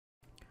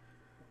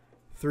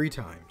3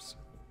 times.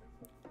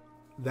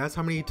 That's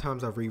how many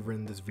times I've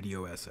rewritten this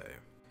video essay.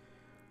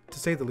 To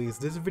say the least,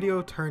 this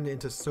video turned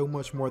into so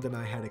much more than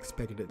I had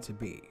expected it to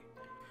be.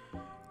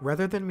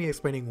 Rather than me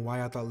explaining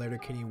why I thought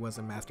Letterkenny was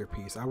a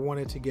masterpiece, I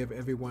wanted to give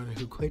everyone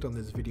who clicked on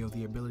this video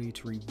the ability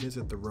to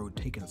revisit the road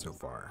taken so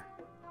far.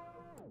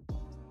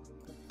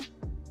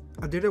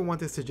 I didn't want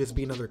this to just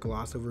be another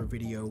gloss over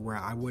video where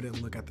I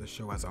wouldn't look at the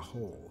show as a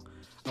whole.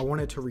 I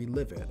wanted to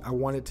relive it. I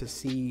wanted to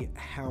see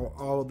how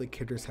all of the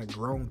characters had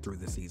grown through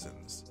the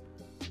seasons.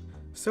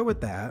 So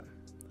with that,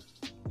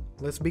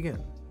 let's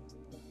begin.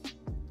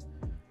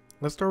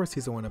 Let's start with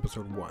season 1,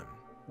 episode 1.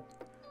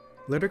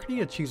 Letterkenny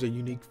achieves a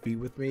unique feat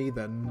with me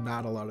that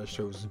not a lot of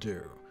shows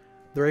do.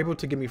 They're able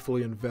to get me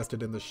fully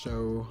invested in the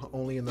show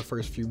only in the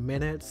first few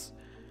minutes,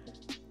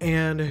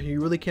 and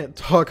you really can't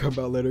talk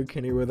about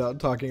Letterkenny without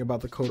talking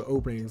about the cold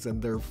openings, and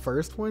their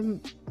first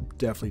one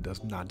definitely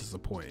does not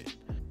disappoint.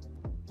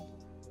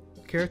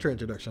 Character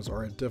introductions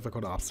are a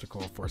difficult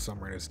obstacle for some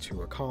writers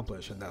to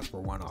accomplish, and that's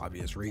for one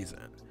obvious reason.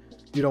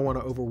 You don't want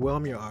to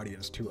overwhelm your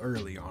audience too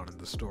early on in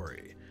the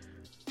story.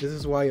 This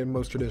is why in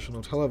most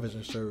traditional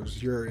television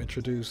shows, you're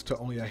introduced to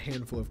only a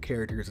handful of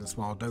characters in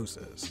small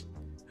doses.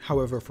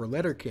 However, for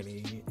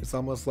Letterkenny, it's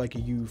almost like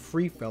you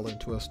free fell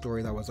into a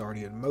story that was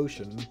already in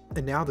motion,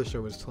 and now the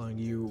show is telling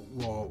you,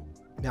 well,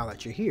 now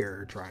that you're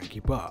here, try and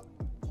keep up.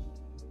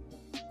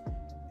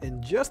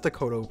 In just the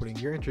cold opening,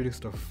 you're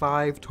introduced to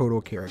 5 total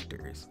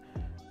characters: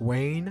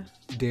 Wayne,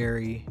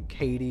 Derry,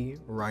 Katie,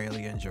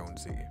 Riley, and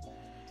Jonesy.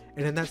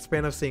 And in that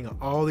span of seeing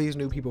all these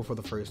new people for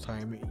the first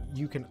time,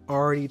 you can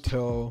already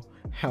tell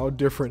how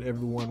different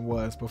everyone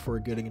was before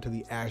getting into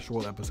the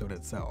actual episode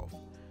itself.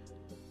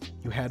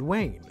 You had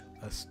Wayne,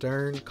 a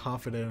stern,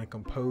 confident, and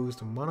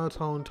composed,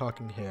 monotone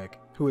talking hick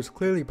who is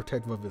clearly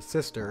protective of his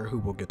sister, who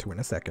we'll get to in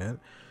a second.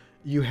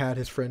 You had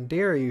his friend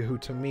Derry, who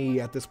to me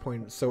at this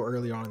point so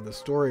early on in the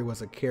story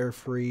was a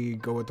carefree,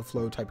 go with the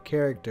flow type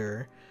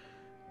character.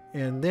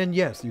 And then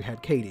yes, you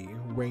had Katie,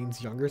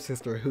 Wayne's younger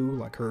sister, who,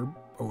 like her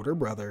older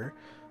brother,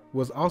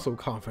 was also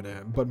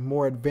confident, but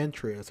more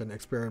adventurous and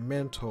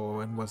experimental,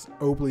 and was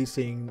openly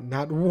seeing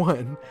not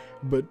 1,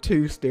 but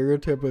 2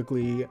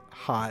 stereotypically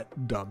hot,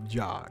 dumb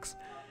jocks.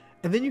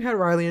 And then you had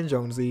Riley and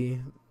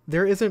Jonesy.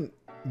 There isn't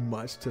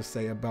much to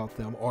say about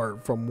them, or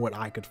from what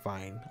I could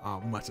find,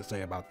 much to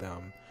say about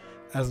them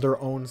as their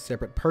own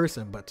separate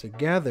person, but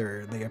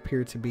together they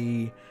appear to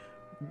be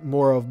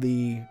more of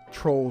the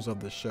trolls of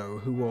the show,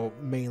 who will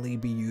mainly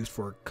be used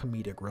for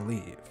comedic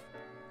relief.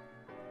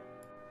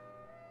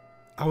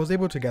 I was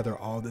able to gather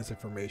all this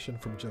information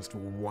from just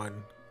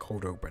 1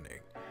 cold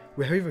opening.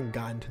 We haven't even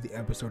gotten to the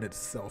episode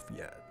itself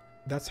yet.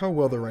 That's how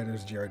well the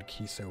writers Jared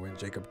Kiso and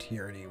Jacob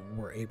Tierney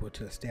were able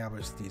to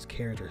establish these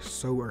characters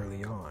so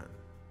early on.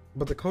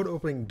 But the cold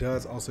opening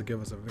does also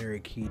give us a very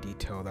key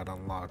detail that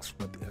unlocks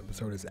what the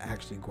episode is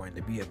actually going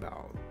to be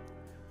about.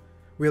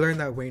 We learn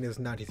that Wayne is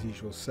not his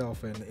usual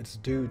self, and it's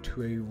due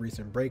to a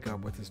recent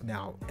breakup with his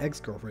now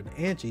ex-girlfriend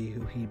Angie,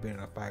 who he'd been in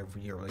a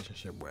 5-year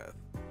relationship with.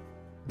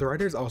 The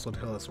writers also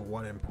tell us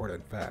one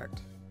important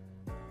fact.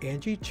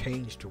 Angie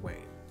changed Wayne.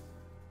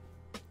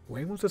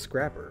 Wayne was a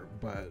scrapper,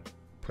 but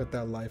put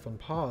that life on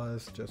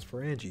pause just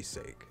for Angie's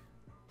sake.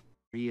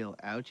 Real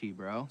ouchie,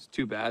 bro. It's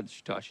too bad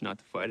she taught you not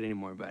to fight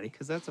anymore, buddy.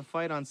 Because that's a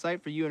fight on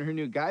sight for you and her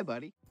new guy,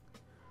 buddy.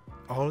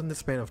 All in the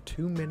span of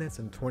 2 minutes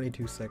and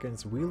 22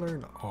 seconds, we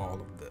learn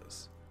all of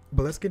this.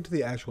 But let's get to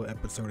the actual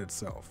episode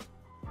itself.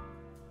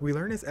 We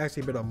learn it's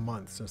actually been a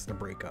month since the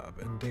breakup,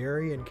 and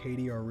Derry and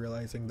Katie are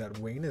realizing that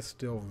Wayne is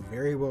still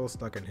very well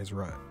stuck in his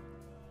rut.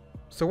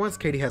 So once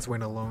Katie has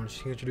Wayne alone,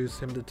 she introduces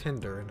him to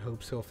Tinder and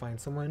hopes he'll find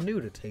someone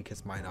new to take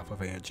his mind off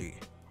of Angie.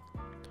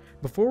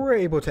 Before we're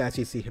able to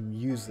actually see him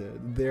use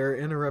it, they're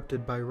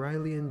interrupted by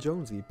Riley and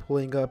Jonesy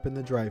pulling up in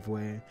the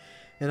driveway,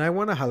 and I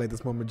want to highlight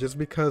this moment just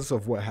because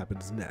of what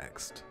happens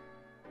next.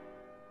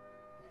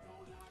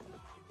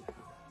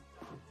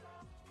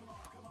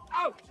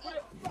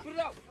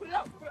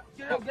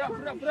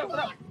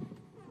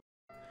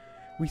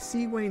 We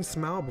see Wayne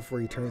smile before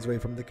he turns away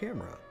from the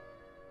camera.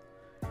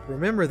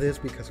 Remember this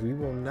because we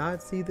will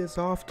not see this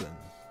often.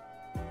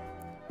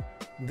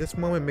 This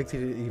moment makes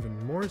it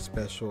even more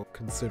special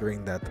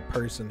considering that the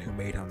person who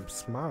made him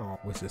smile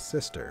was his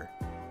sister.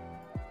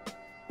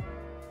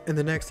 In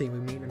the next scene, we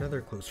meet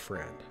another close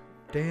friend,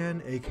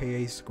 Dan,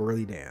 aka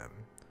Squirrely Dan.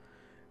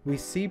 We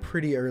see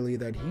pretty early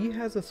that he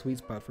has a sweet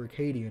spot for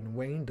Katie and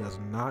Wayne does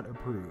not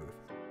approve.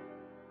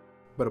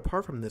 But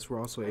apart from this, we're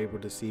also able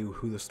to see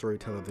who the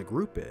storyteller of the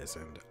group is,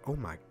 and oh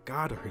my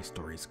god, are his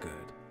stories good.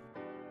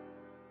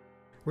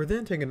 We're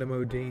then taken to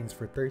Modine's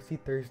for Thirsty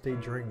Thursday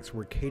drinks,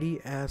 where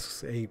Katie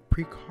asks a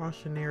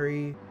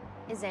precautionary,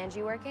 "Is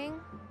Angie working?"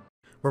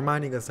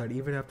 reminding us that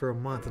even after a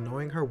month,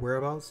 knowing her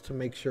whereabouts to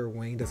make sure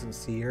Wayne doesn't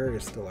see her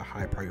is still a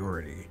high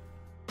priority.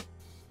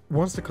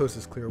 Once the coast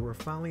is clear, we're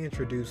finally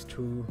introduced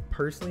to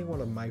personally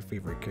one of my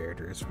favorite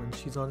characters when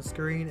she's on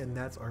screen, and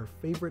that's our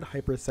favorite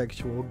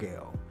hypersexual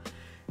Gale.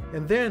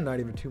 And then,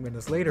 not even 2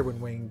 minutes later, when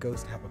Wayne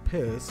goes to have a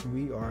piss,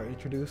 we are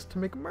introduced to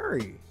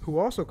McMurray, who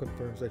also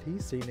confirms that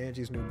he's seen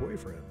Angie's new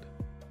boyfriend.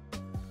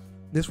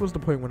 This was the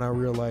point when I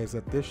realized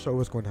that this show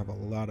was going to have a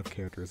lot of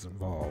characters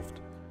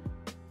involved.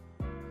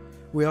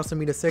 We also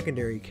meet a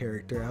secondary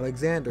character,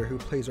 Alexander, who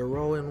plays a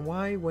role in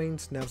why Wayne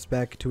snaps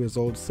back to his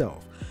old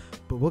self,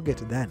 but we'll get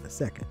to that in a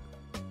second.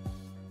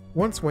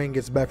 Once Wayne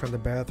gets back from the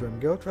bathroom,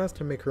 Gil tries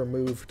to make her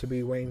move to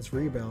be Wayne's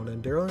rebound,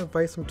 and Daryl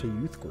invites him to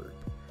youth group.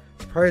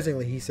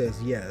 Surprisingly, he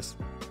says yes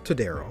to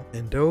Daryl,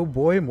 and oh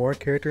boy, more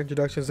character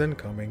introductions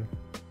incoming.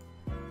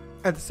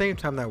 At the same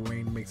time that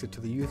Wayne makes it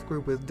to the youth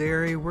group with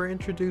Derry, we're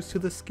introduced to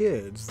the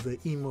Skids, the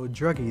emo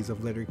druggies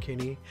of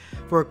Letterkenny,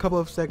 for a couple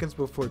of seconds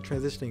before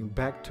transitioning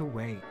back to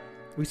Wayne.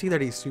 We see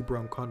that he's super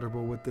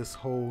uncomfortable with this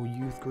whole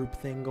youth group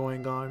thing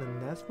going on,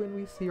 and that's when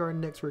we see our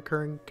next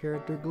recurring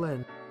character,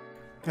 Glenn.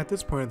 At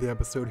this point of the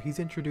episode, he's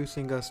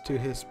introducing us to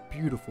his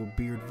beautiful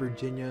beard,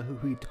 Virginia,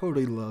 who he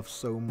totally loves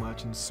so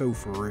much and so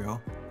for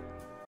real.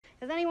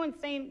 Has anyone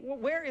seen,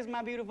 where is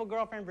my beautiful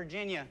girlfriend,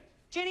 Virginia?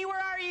 Jenny, where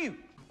are you?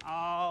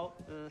 Oh,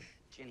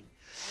 Jenny.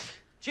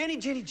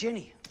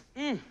 Jenny.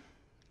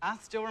 I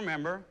still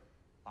remember,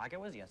 like it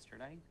was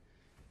yesterday,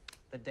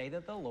 the day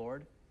that the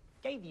Lord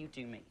gave you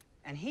to me.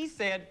 And he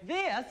said,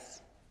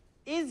 this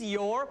is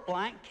your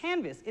blank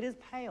canvas. It is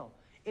pale.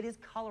 It is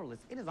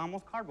colorless. It is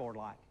almost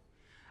cardboard-like.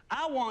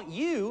 I want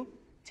you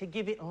to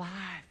give it life,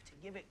 to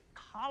give it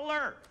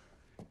color.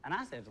 And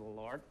I said to the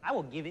Lord, I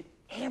will give it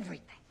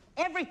everything,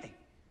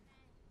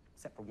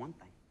 except for one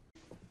thing.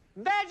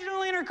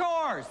 Vaginal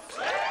intercourse!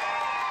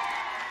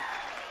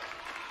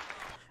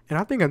 And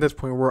I think at this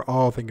point, we're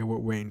all thinking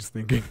what Wayne's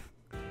thinking.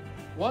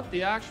 What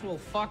the actual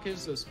fuck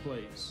is this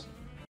place?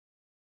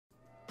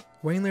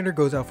 Wayne later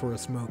goes out for a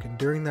smoke, and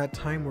during that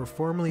time, we're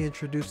formally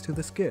introduced to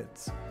the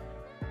Skids.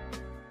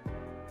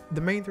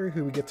 The main three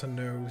who we get to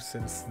know,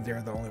 since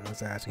they're the only ones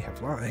that actually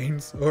have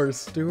lines, are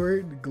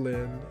Stuart,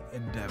 Glenn,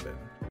 and Devin.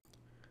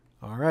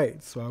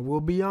 Alright, so I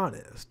will be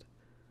honest.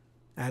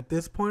 At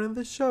this point in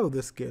the show,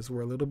 the Skids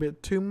were a little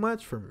bit too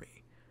much for me.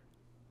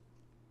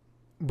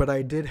 But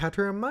I did have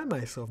to remind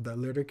myself that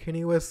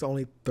Letterkenny was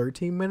only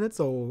 13 minutes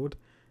old,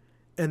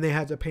 and they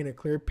had to paint a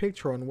clear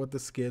picture on what the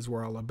Skids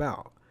were all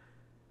about.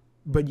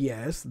 But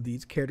yes,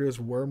 these characters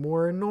were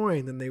more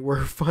annoying than they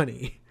were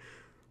funny.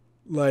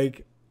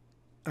 Like,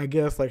 I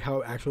guess like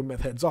how actual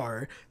meth heads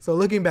are. So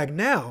looking back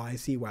now, I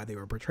see why they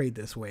were portrayed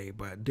this way.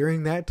 But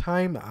during that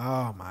time,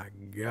 oh my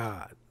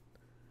god.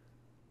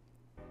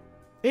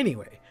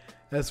 Anyway,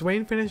 as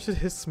Wayne finishes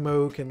his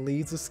smoke and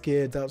leads the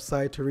Skids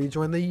outside to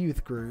rejoin the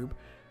youth group,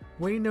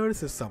 Wayne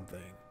notices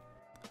something.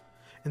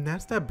 And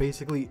that's that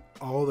basically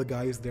all the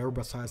guys there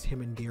besides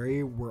him and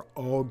Derry were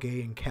all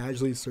gay and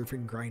casually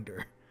surfing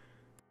Grindr.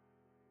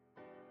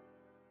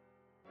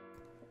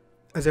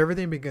 As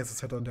everything begins to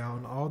settle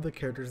down, all the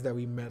characters that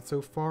we met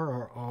so far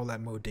are all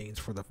at Modine's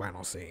for the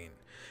final scene.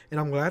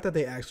 And I'm glad that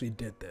they actually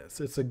did this.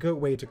 It's a good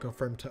way to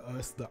confirm to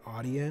us, the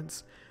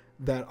audience,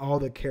 that all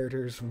the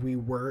characters we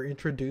were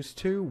introduced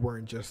to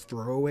weren't just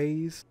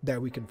throwaways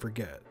that we can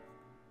forget.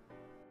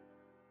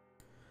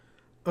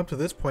 Up to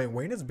this point,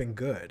 Wayne has been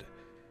good.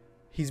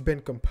 He's been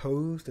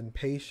composed and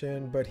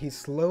patient, but he's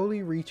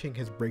slowly reaching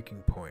his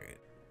breaking point.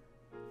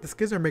 The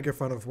Skids are making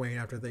fun of Wayne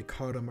after they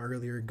caught him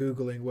earlier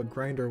Googling what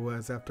Grindr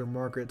was after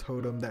Margaret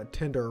told him that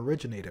Tinder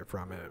originated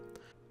from it.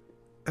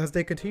 As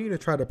they continue to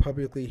try to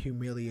publicly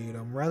humiliate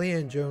him, Riley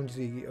and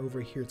Jonesy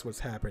overhears what's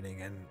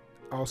happening and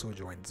also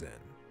joins in.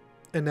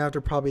 And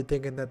after probably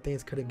thinking that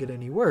things couldn't get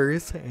any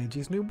worse,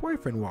 Angie's new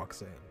boyfriend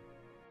walks in.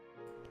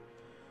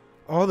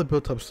 All the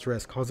built up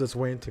stress causes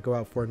Wayne to go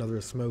out for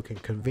another smoke,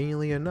 and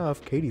conveniently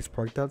enough, Katie's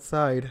parked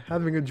outside,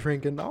 having a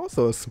drink and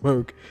also a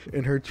smoke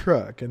in her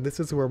truck, and this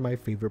is where my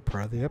favorite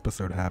part of the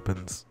episode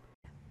happens.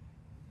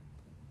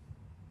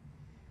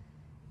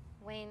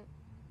 Wayne,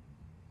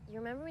 you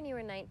remember when you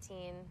were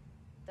 19,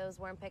 those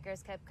worm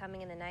pickers kept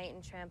coming in the night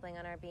and trampling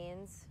on our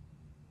beans?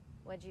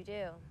 What'd you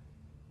do?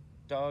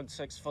 Dug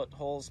 6-foot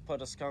holes,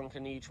 put a skunk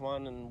in each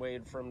one, and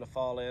waited for him to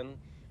fall in.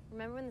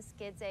 Remember when the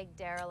Skids egged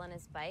Daryl on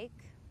his bike?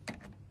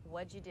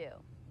 What'd you do?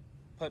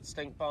 Put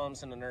stink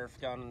bombs in a Nerf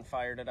gun and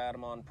fired it at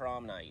him on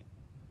prom night.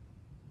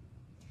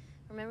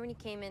 Remember when you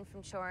came in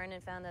from Chorin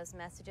and found those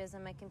messages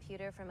on my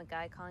computer from a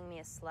guy calling me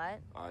a slut?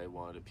 I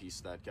wanted a piece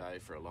of that guy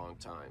for a long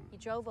time. You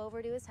drove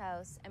over to his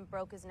house and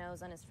broke his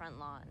nose on his front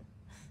lawn.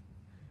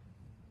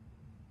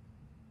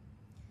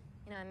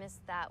 You know, I miss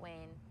that,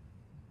 Wayne.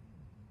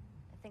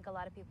 I think a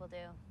lot of people do.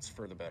 It's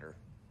for the better.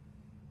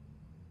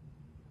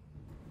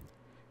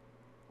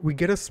 We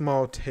get a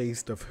small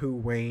taste of who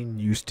Wayne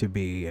used to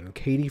be, and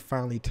Katie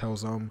finally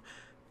tells him,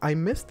 I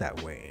miss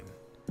that Wayne.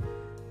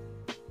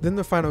 Then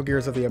the final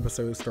gears of the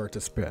episode start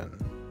to spin.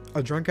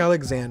 A drunk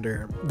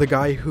Alexander, the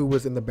guy who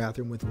was in the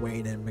bathroom with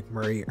Wayne and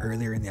McMurray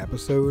earlier in the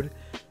episode,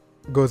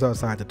 goes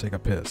outside to take a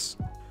piss.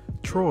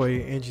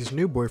 Troy, Angie's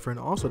new boyfriend,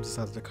 also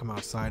decides to come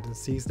outside and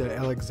sees that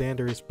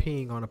Alexander is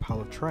peeing on a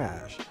pile of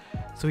trash,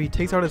 so he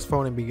takes out his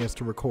phone and begins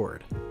to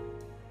record.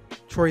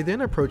 Troy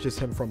then approaches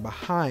him from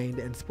behind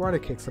and Sparta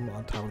kicks him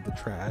on top of the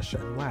trash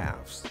and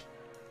laughs.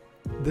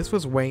 This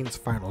was Wayne's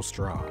final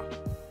straw.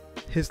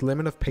 His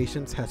limit of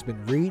patience has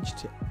been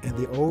reached, and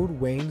the old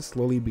Wayne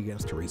slowly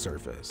begins to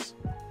resurface.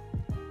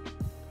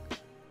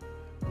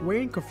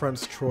 Wayne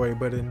confronts Troy,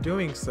 but in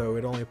doing so,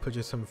 it only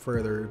pushes him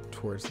further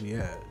towards the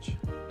edge.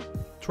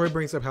 Troy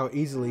brings up how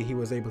easily he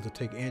was able to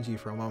take Angie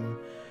from him,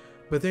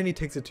 but then he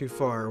takes it too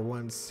far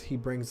once he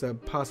brings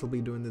up possibly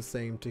doing the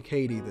same to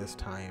Katie this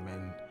time,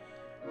 and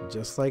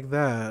just like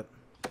that...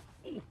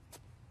 The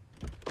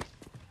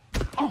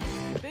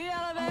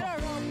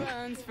elevator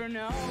opens for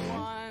no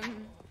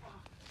one,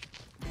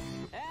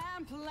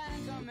 and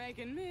plans are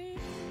making me.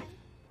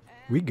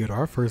 We get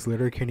our first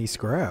Letterkenny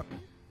scrap.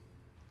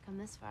 Come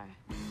this far.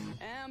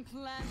 And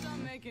plans are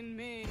making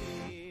me.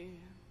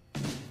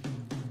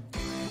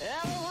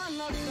 Everyone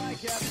looks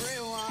like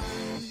everyone.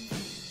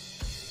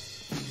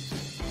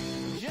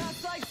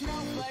 Just like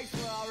snowflakes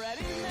were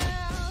already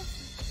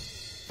missed.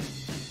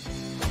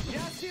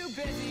 Just too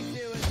busy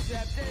to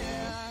accept it.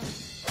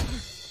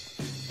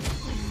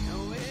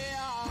 And we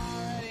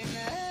already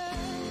missed.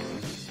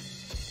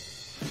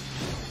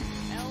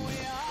 And we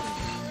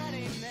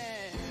already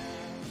missed.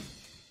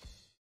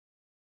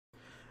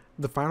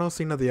 The final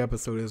scene of the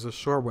episode is a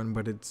short one,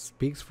 but it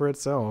speaks for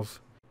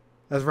itself.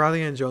 As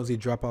Riley and Jonesy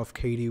drop off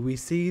Katie, we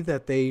see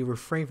that they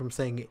refrain from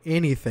saying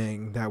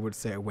anything that would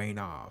set Wayne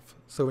off.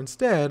 So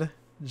instead,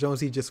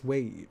 Jonesy just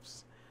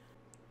waves.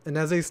 And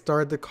as they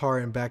start the car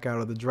and back out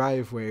of the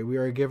driveway, we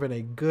are given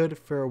a good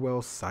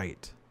farewell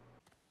sight.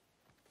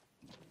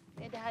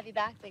 Good to have you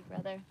back, big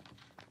brother.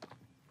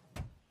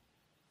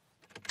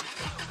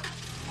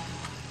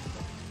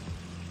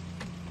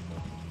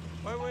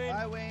 Bye, Wayne.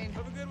 Bye, Wayne.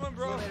 Have a good one,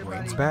 bro. Later,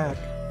 Wayne's back.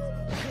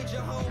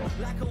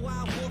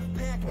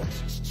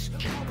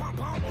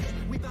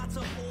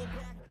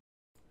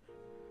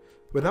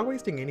 Without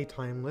wasting any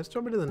time, let's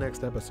jump into the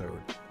next episode.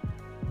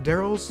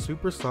 Daryl's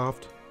super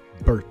soft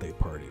birthday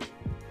party.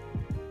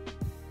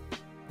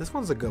 This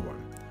one's a good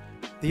one.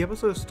 The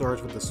episode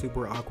starts with the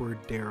super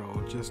awkward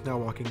Daryl just now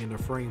walking in a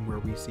frame where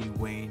we see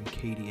Wayne,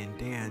 Katie, and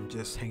Dan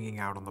just hanging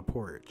out on the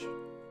porch.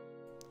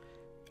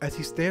 As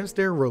he stands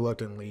there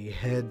reluctantly,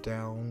 head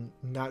down,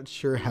 not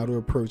sure how to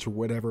approach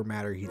whatever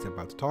matter he's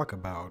about to talk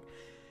about,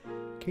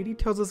 Katie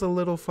tells us a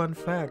little fun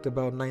fact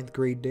about 9th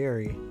grade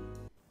Derry.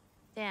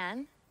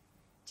 Dan,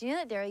 do you know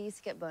that Daryl used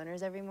to get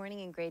boners every morning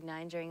in grade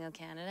 9 during O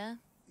Canada?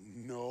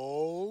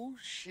 No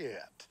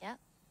shit. Yep.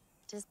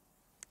 Just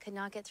could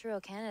not get through O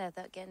Canada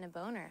without getting a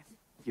boner.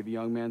 Give a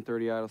young man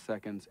 30 idle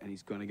seconds, and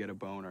he's gonna get a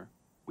boner.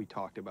 We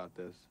talked about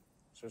this.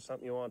 Is there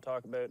something you want to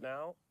talk about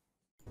now?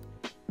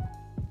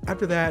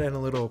 After that and a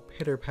little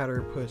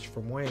pitter-patter push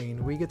from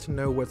Wayne, we get to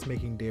know what's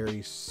making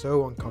Derry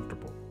so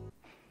uncomfortable.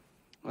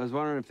 I was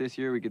wondering if this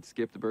year we could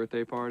skip the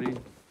birthday party.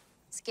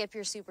 Skip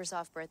your super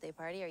soft birthday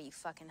party? Are you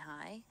fucking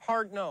high?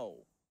 Hard no.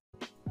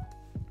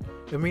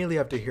 Immediately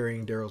after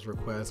hearing Daryl's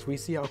request, we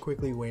see how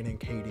quickly Wayne and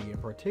Katie in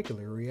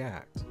particular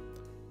react.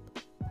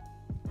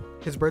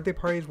 His birthday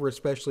parties were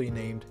especially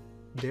named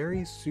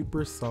Derry's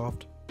Super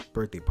Soft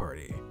Birthday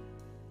Party.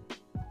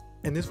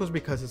 And this was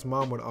because his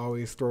mom would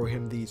always throw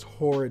him these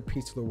horrid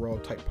peace of the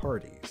world type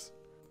parties.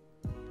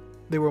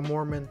 They were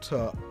more meant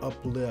to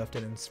uplift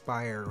and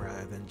inspire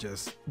rather than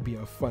just be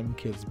a fun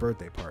kid's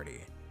birthday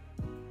party.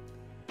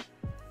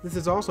 This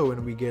is also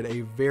when we get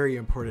a very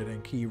important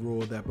and key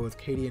rule that both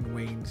Katie and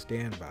Wayne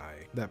stand by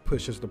that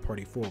pushes the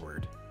party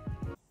forward.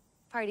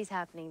 Party's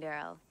happening,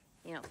 Daryl.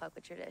 You don't fuck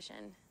with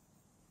tradition.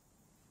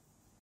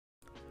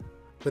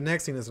 The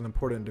next scene is an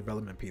important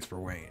development piece for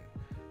Wayne.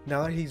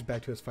 Now that he's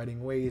back to his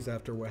fighting ways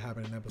after what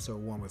happened in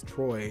episode 1 with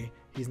Troy,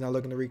 he's now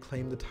looking to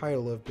reclaim the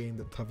title of being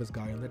the toughest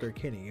guy in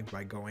Letterkenny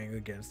by going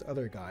against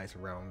other guys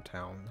around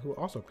town who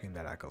also claim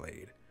that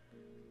accolade.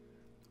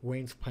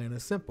 Wayne's plan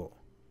is simple.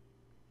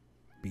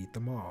 Beat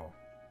them all.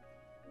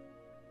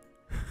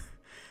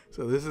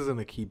 So this isn't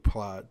a key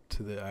plot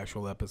to the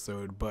actual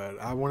episode, but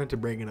I wanted to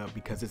bring it up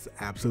because it's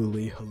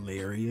absolutely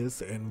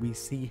hilarious and we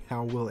see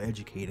how well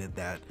educated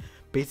that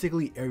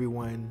basically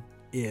everyone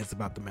is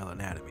about the male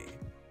anatomy.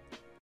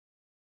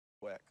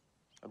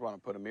 I'd want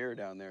to put a mirror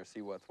down there,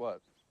 see what's what.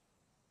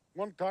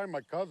 One time my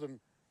cousin,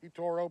 he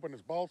tore open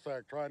his ball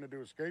sack trying to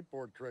do a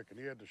skateboard trick and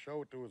he had to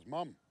show it to his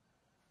mom.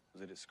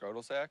 Was it his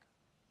scrotal sack?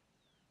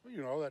 Well,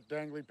 you know, that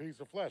dangly piece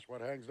of flesh,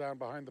 what hangs down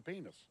behind the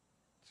penis.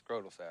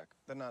 Scrotal sack.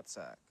 The nut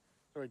sack.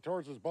 So he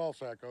tears his ball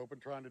sack open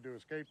trying to do a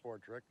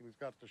skateboard trick and he's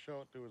got to show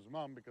it to his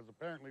mom because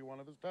apparently one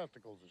of his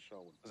testicles is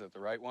showing. Is it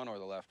the right one or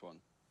the left one?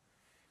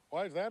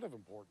 Why is that of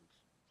importance?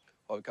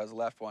 Well, because the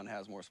left one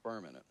has more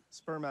sperm in it.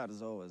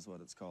 Spermatozoa is what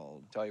it's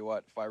called. Tell you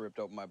what, if I ripped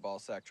open my ball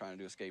sack trying to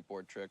do a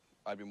skateboard trick,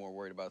 I'd be more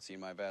worried about seeing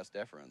my vas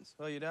deferens.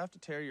 Well, you'd have to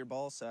tear your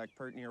ball sack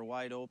pert near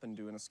wide open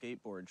doing a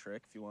skateboard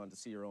trick if you wanted to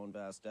see your own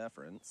vas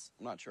deferens.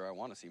 I'm not sure I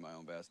want to see my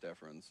own vas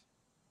deferens.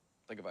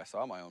 I think if I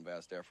saw my own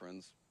vas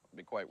deferens, I'd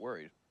be quite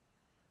worried.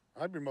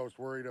 I'd be most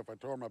worried if I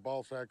tore my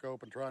ball sack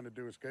open trying to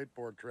do a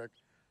skateboard trick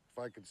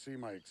if I could see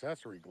my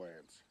accessory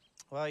glands.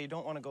 Well, you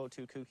don't want to go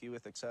too kooky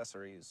with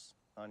accessories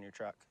on your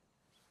truck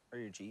or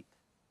your Jeep.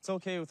 It's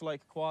okay with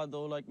like a quad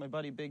though, like my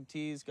buddy Big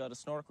T's got a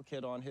snorkel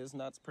kit on his and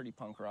that's pretty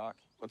punk rock.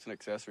 What's an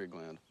accessory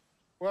gland?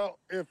 Well,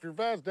 if your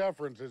vas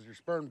deferens is your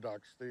sperm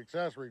ducts, the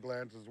accessory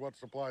glands is what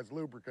supplies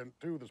lubricant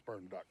to the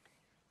sperm duct.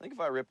 I think if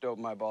I ripped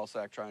open my ball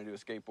sack trying to do a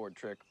skateboard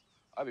trick,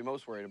 I'd be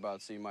most worried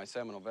about seeing my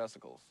seminal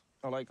vesicles.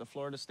 Or like the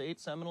Florida State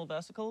seminal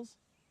vesicles?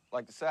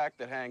 Like the sac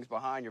that hangs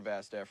behind your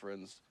vas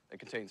deferens that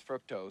contains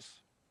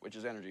fructose, which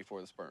is energy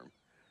for the sperm.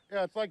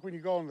 Yeah, it's like when you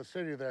go in the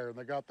city there and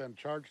they got them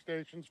charge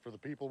stations for the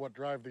people what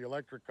drive the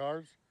electric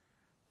cars.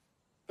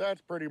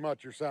 That's pretty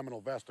much your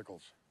seminal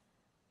vesicles.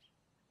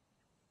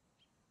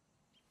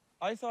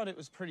 I thought it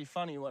was pretty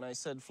funny when I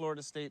said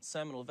Florida State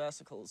seminal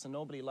vesicles and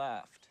nobody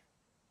laughed.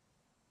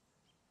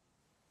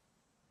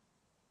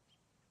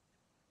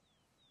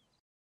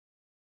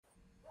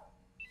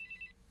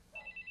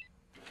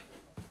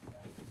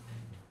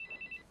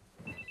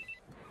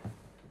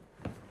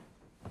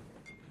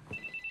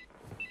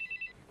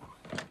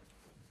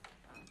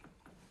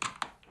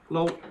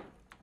 Hello.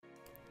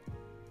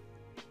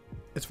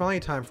 It's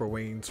finally time for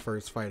Wayne's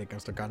first fight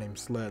against a guy named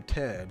Sled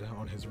Ted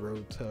on his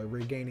road to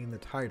regaining the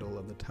title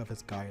of the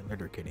toughest guy in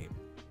Letterkenny.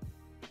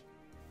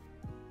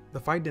 The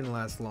fight didn't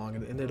last long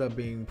and it ended up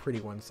being pretty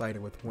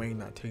one-sided with Wayne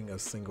not taking a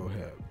single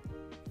hit.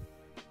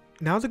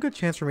 Now's a good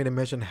chance for me to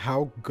mention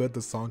how good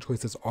the song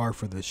choices are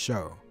for this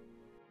show.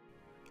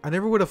 I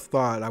never would have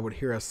thought I would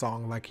hear a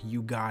song like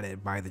You Got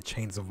It by the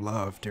Chains of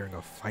Love during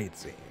a fight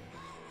scene.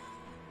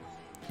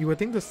 You would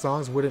think the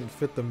songs wouldn't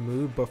fit the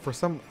mood, but for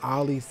some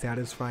oddly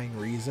satisfying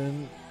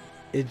reason,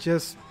 it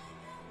just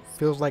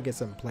feels like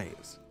it's in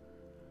place.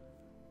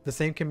 The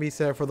same can be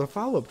said for the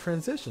follow-up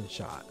transition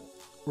shot,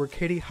 where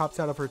Katie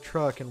hops out of her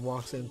truck and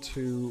walks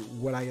into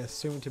what I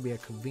assume to be a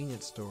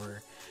convenience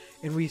store,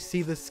 and we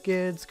see the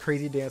Skids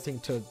crazy dancing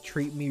to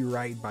Treat Me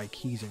Right by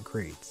Keys and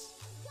Crates.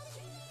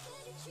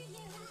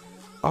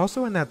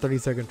 Also in that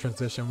 30-second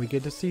transition, we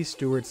get to see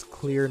Stewart's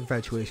clear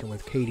infatuation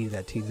with Katie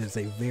that teases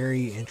a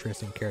very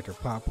interesting character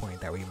plot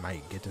point that we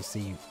might get to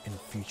see in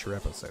future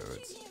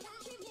episodes.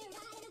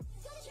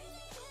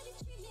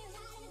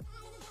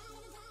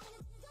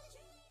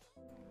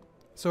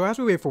 So as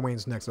we wait for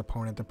Wayne's next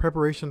opponent, the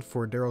preparation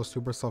for Daryl's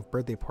super soft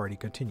birthday party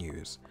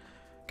continues.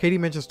 Katie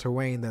mentions to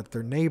Wayne that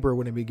their neighbor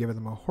wouldn't be giving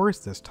them a horse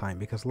this time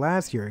because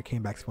last year it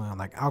came back smelling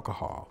like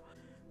alcohol.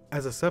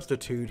 As a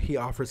substitute, he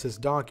offers his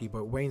donkey,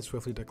 but Wayne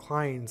swiftly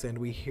declines, and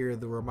we hear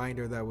the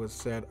reminder that was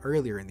said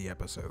earlier in the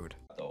episode.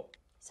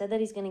 Said that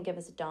he's gonna give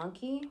us a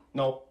donkey?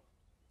 Nope.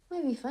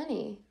 Might be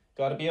funny.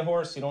 Gotta be a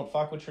horse, you don't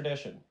fuck with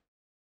tradition.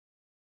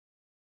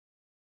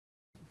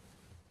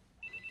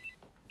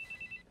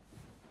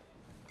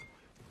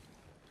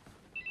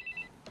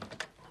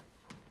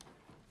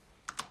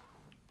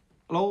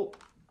 Hello?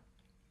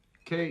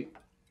 Okay.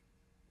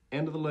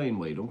 End of the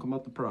laneway. Don't come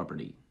up the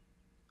property.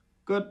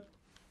 Good.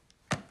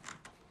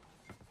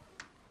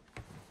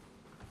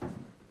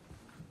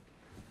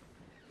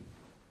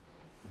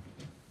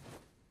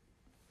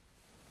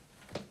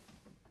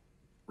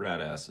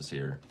 Radass is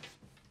here.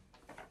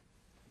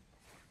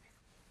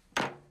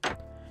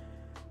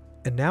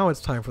 And now it's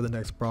time for the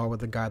next brawl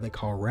with the guy they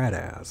call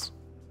Radass.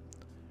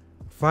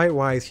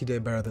 Fight-wise, he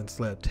did better than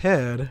Sled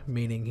Ted,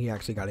 meaning he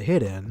actually got a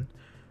hit in,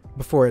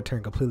 before it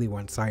turned completely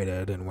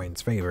one-sided in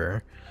Wayne's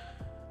favor.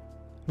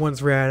 Once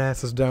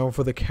Radass is down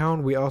for the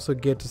count, we also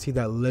get to see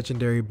that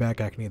legendary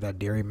back acne that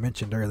Derry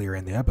mentioned earlier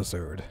in the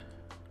episode.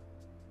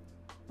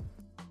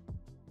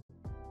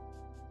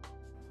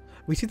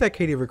 We see that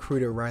Katie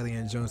recruited Riley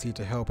and Jonesy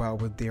to help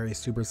out with Derry's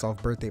super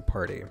soft birthday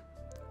party.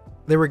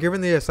 They were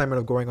given the assignment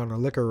of going on a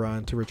liquor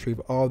run to retrieve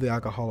all the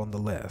alcohol on the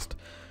list,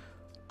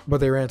 but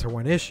they ran into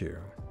one issue.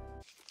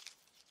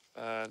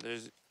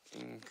 There's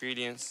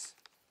ingredients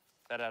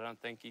that I don't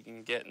think you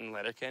can get in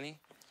Letterkenny.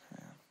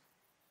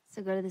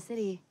 So go to the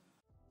city.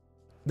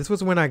 This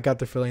was when I got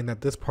the feeling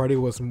that this party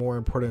was more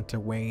important to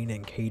Wayne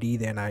and Katie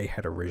than I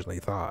had originally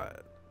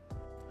thought.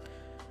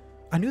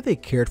 I knew they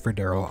cared for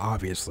Daryl,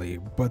 obviously,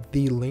 but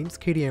the lengths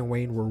Katie and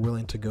Wayne were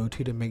willing to go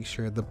to make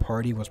sure the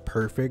party was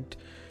perfect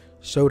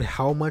showed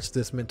how much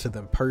this meant to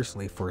them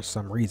personally for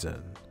some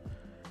reason.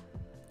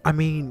 I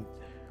mean,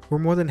 we're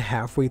more than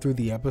halfway through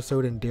the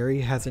episode and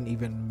Derry hasn't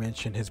even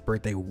mentioned his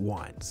birthday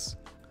once.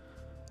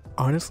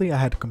 Honestly, I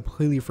had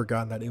completely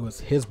forgotten that it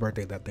was his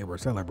birthday that they were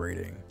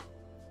celebrating.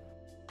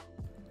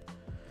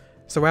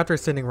 So after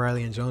sending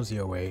Riley and Jonesy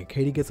away,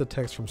 Katie gets a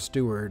text from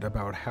Stewart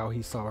about how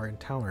he saw her in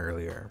town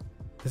earlier.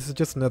 This is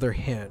just another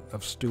hint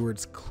of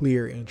Stewart's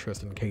clear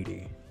interest in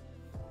Katie.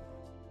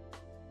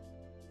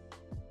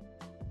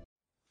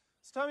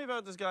 So tell me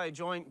about this guy,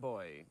 Joint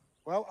Boy.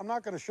 Well, I'm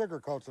not going to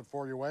sugarcoat it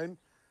for you, Wayne.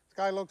 This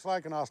guy looks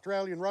like an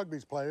Australian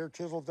rugby's player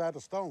chiseled out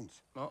of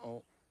stones.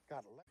 Uh-oh.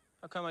 Got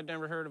How come I'd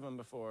never heard of him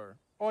before?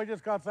 Oh, he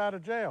just got out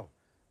of jail.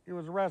 He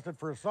was arrested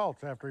for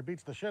assaults after he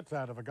beats the shits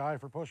out of a guy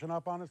for pushing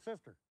up on his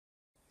sister.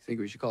 Think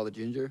we should call the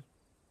ginger?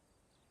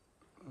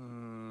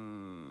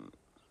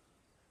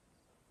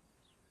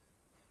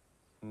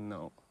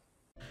 No.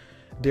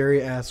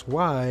 Derry asks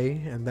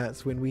why, and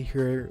that's when we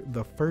hear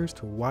the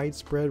first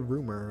widespread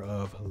rumor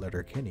of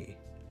Letterkenny.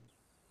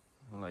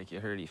 Like you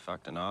heard he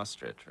fucked an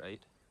ostrich,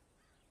 right?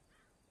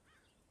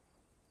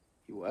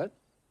 You what?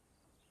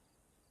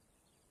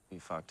 He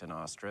fucked an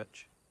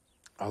ostrich.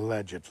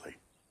 Allegedly.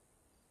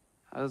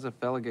 How does a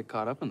fella get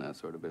caught up in that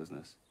sort of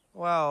business?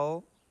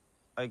 Well,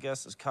 I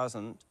guess his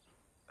cousin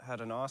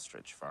had an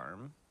ostrich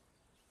farm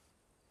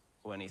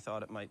when he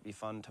thought it might be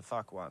fun to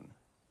fuck one.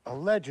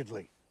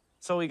 Allegedly.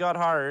 So he got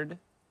hard,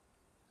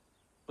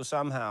 but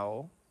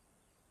somehow,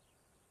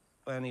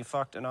 when he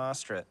fucked an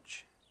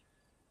ostrich.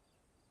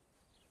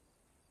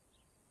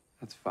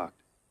 That's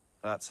fucked.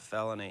 That's a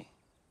felony.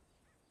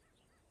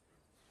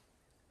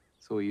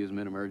 So we use them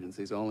in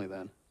emergencies only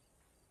then.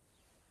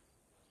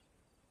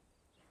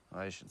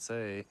 I should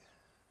say.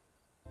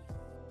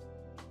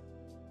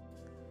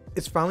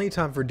 It's finally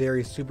time for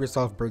Derry's super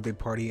soft birthday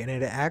party, and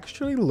it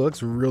actually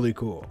looks really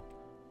cool.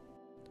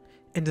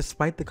 And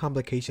despite the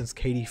complications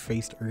Katie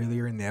faced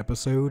earlier in the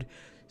episode,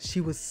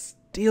 she was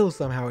still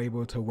somehow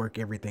able to work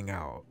everything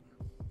out.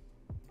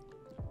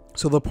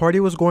 So the party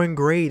was going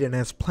great, and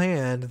as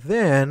planned,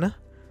 then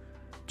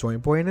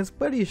Joint Boy and his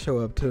buddies show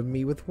up to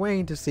meet with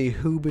Wayne to see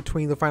who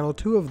between the final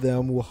two of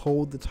them will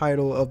hold the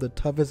title of the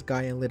toughest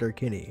guy in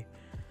Letterkenny.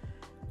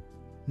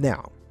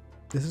 Now,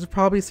 this is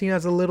probably seen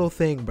as a little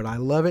thing, but I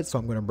love it, so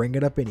I'm going to bring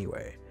it up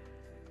anyway.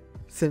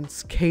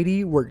 Since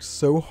Katie worked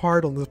so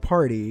hard on this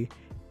party,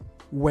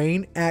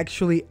 Wayne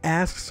actually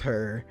asks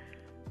her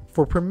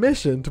for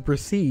permission to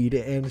proceed,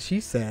 and she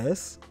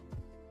says,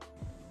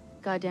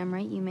 "Goddamn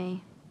right you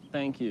may.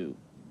 Thank you.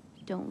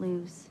 Don't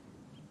lose."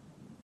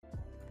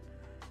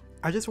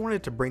 I just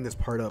wanted to bring this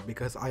part up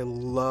because I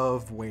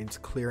love Wayne's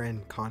clear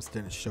and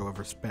constant show of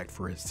respect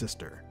for his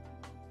sister.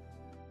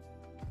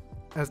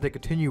 As they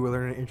continue, we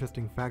learn an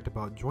interesting fact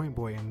about Joint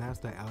Boy, and that's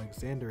that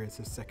Alexander is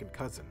his second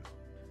cousin.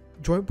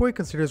 Joint Boy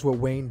considers what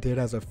Wayne did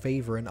as a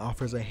favor and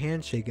offers a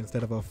handshake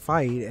instead of a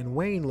fight, and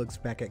Wayne looks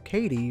back at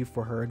Katie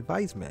for her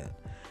advisement.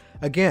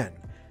 Again,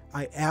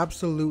 I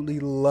absolutely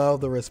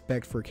love the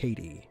respect for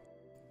Katie.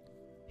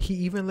 He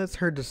even lets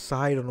her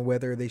decide on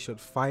whether they should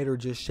fight or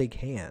just shake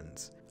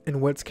hands. And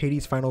what's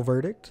Katie's final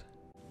verdict?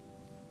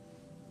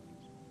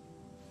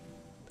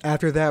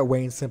 After that,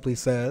 Wayne simply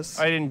says,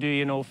 I didn't do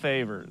you no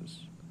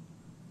favors,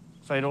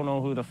 so I don't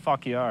know who the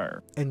fuck you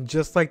are. And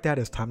just like that,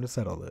 it's time to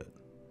settle it.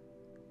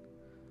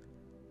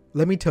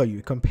 Let me tell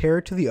you,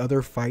 compared to the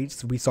other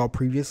fights we saw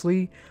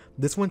previously,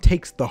 this one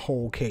takes the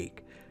whole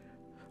cake.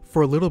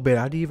 For a little bit,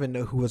 I didn't even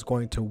know who was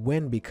going to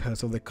win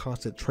because of the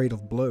constant trade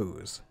of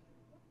blows.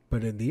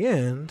 But in the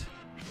end,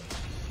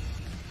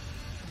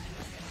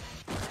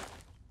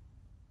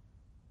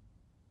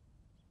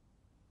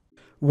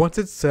 once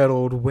it's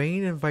settled,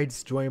 Wayne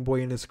invites Joint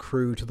Boy and his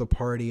crew to the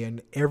party,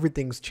 and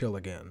everything's chill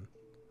again.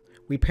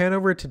 We pan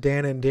over to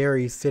Dan and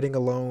Derry sitting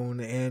alone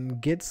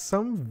and get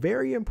some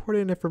very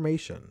important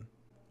information.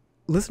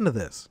 Listen to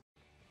this.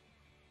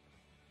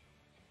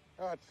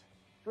 Oh, it's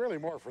really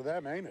more for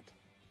them, ain't it?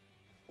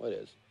 What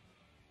is?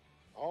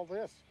 All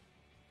this.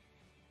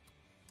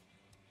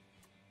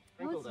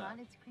 No, it's not.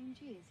 It's cream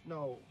cheese.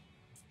 No.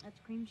 That's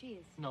cream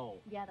cheese. No.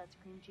 Yeah, that's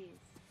cream cheese.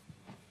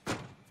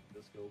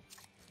 Let's go.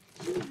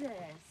 Jesus.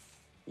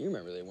 You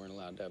remember they weren't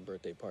allowed to have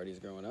birthday parties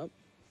growing up.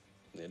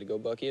 They had to go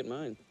Bucky at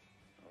mine.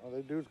 Well,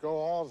 they do go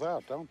alls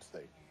out, don't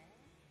they?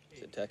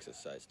 It's a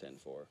Texas size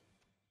 10-4.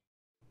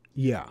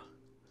 Yeah.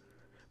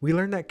 We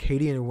learned that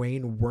Katie and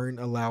Wayne weren't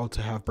allowed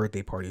to have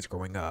birthday parties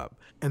growing up,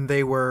 and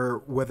they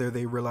were, whether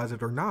they realized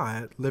it or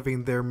not,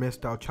 living their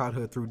missed out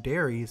childhood through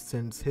Derry,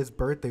 since his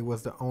birthday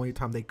was the only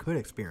time they could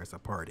experience a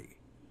party.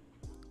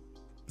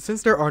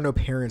 Since there are no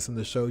parents in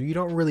the show, you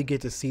don't really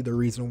get to see the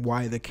reason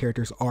why the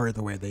characters are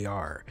the way they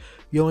are.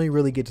 You only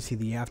really get to see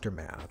the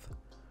aftermath.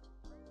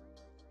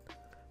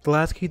 The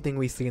last key thing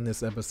we see in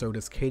this episode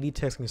is Katie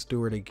texting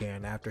Stuart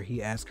again after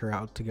he asks her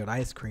out to get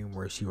ice cream,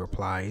 where she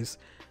replies,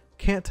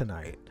 "Can't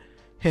tonight,"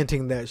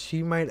 hinting that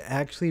she might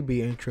actually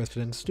be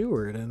interested in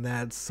Stuart and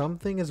that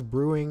something is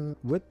brewing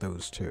with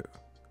those two.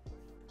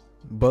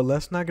 But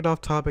let's not get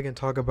off topic and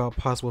talk about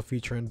possible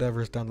future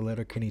endeavors down the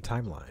Letterkenny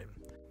timeline.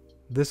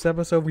 This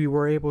episode we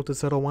were able to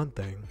settle one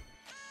thing.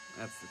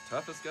 That's the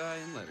toughest guy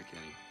in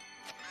Letterkenny.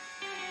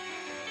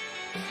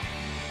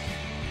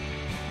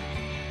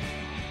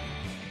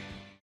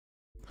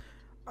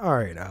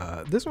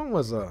 Alright, this one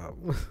was a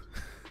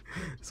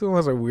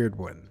weird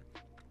one.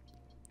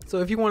 So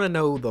if you want to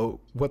know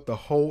what the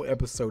whole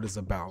episode is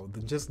about,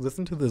 then just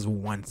listen to this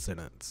one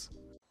sentence.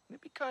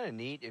 It'd be kind of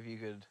neat if you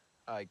could,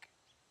 like,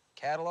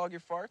 catalog your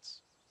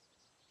farts.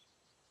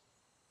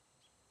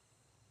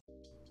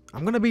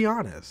 I'm going to be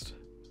honest.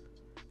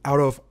 Out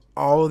of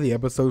all of the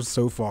episodes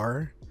so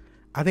far,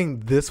 I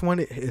think this one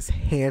is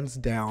hands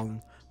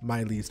down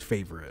my least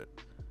favorite.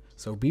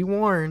 So be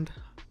warned,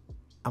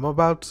 I'm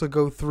about to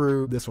go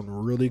through this one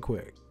really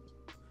quick.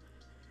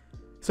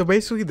 So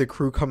basically the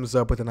crew comes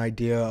up with an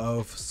idea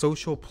of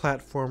social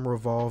platform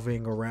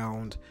revolving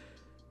around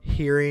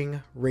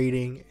hearing,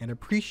 rating, and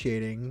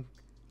appreciating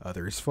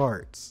others'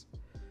 farts.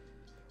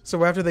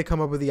 So after they come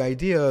up with the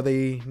idea,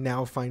 they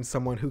now find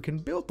someone who can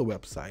build the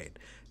website.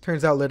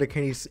 Turns out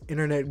Letterkenny's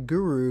internet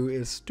guru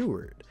is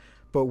Stuart,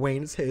 but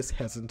Wayne is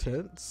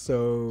hesitant,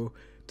 so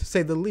to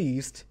say the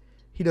least,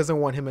 he doesn't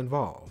want him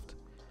involved.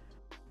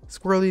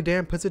 Squirrely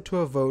Dan puts it to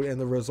a vote,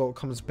 and the result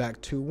comes back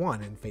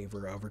 2-1 in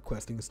favor of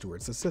requesting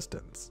Stuart's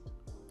assistance.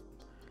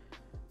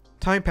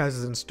 Time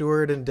passes and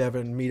Stuart and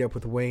Devin meet up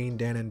with Wayne,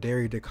 Dan, and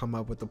Derry to come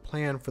up with a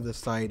plan for the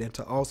site and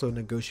to also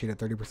negotiate a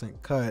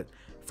 30% cut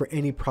for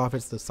any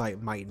profits the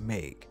site might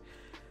make.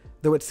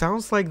 Though it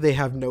sounds like they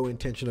have no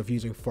intention of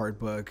using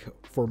Fartbook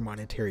for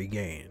monetary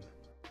gain.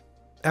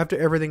 After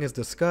everything is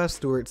discussed,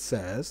 Stuart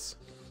says,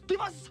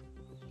 "Give us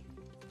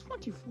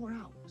 24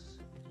 hours.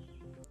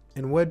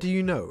 And what do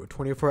you know?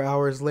 24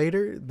 hours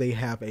later, they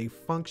have a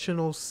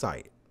functional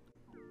site.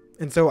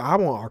 And so I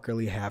won't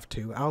awkwardly have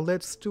to. I'll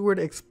let Stuart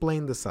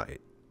explain the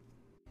site.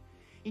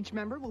 Each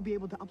member will be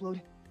able to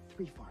upload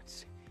 3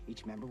 farts.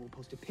 Each member will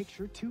post a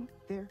picture to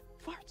their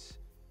farts.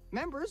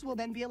 Members will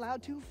then be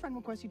allowed to friend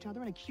request each other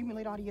and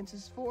accumulate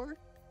audiences for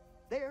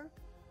their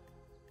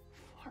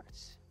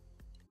farts."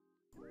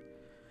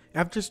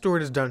 After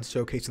Stuart is done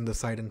showcasing the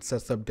site and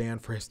sets up Dan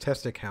for his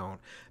test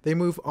account, they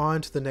move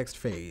on to the next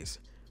phase,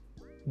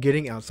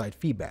 getting outside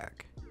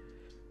feedback.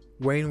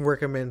 Wayne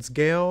recommends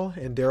Gail,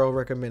 and Daryl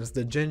recommends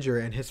the Ginger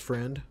and his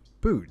friend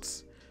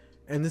Boots.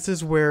 And this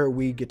is where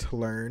we get to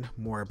learn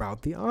more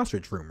about the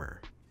ostrich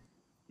rumor.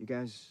 You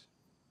guys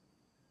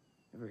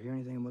ever hear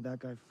anything about that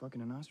guy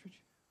fucking an ostrich?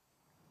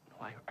 No,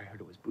 I heard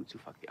it was Boots who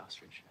fucked the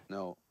ostrich.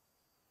 No.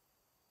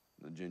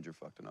 The Ginger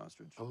fucked an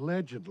ostrich.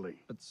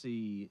 Allegedly. But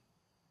see,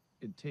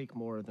 it'd take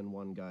more than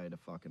one guy to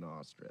fuck an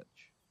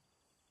ostrich.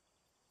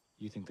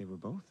 You think they were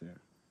both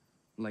there?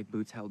 Like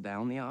Boots held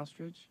down the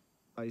ostrich?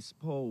 I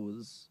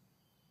suppose,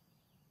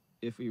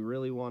 if we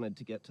really wanted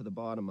to get to the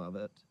bottom of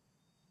it,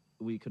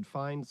 we could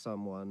find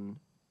someone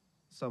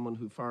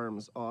who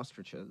farms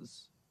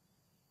ostriches,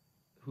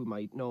 who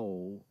might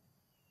know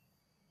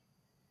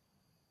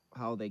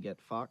how they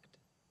get fucked.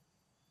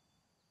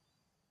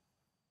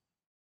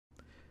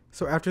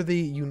 So after the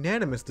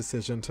unanimous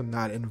decision to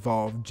not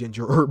involve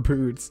Ginger or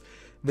Boots,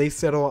 they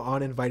settle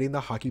on inviting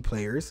the hockey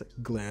players,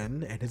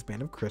 Glenn and his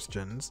band of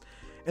Christians,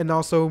 and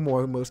also,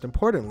 most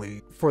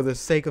importantly, for the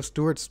sake of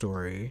Stuart's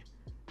story,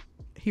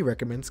 he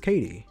recommends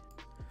Katie.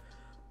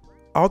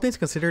 All things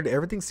considered,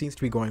 everything seems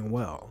to be going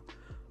well,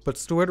 but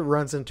Stuart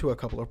runs into a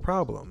couple of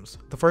problems.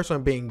 The first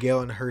one being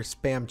Gail and her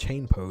spam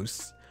chain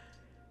posts,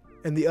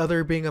 and the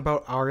other being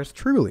about ours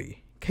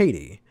truly,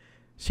 Katie.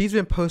 She's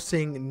been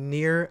posting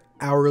near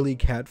hourly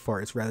cat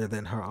farts rather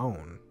than her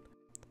own.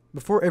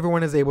 Before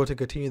everyone is able to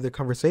continue the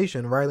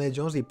conversation, Riley and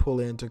Jonesy pull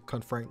in to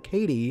confront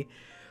Katie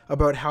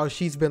about how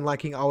she's been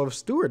liking all of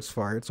Stuart's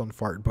farts on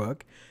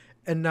Fartbook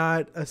and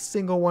not a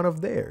single one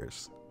of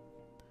theirs.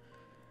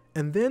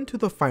 And then to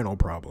the final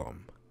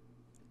problem.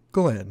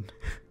 Glenn.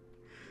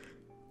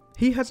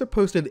 He hasn't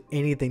posted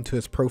anything to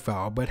his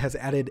profile but has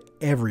added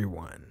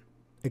everyone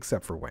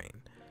except for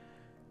Wayne.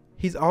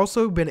 He's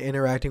also been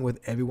interacting with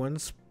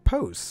everyone's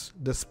posts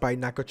despite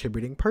not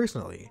contributing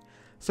personally.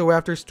 So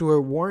after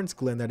Stuart warns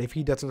Glenn that if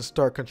he doesn't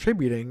start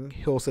contributing,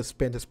 he'll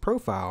suspend his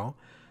profile,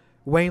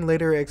 Wayne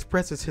later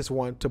expresses his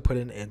want to put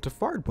an end to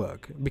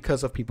Fartbook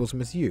because of people's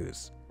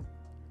misuse.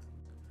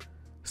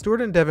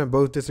 Stuart and Devin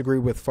both disagree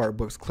with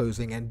Fartbook's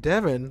closing, and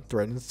Devin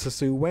threatens to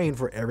sue Wayne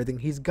for everything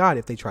he's got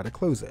if they try to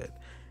close it.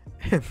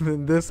 And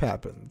then this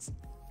happens.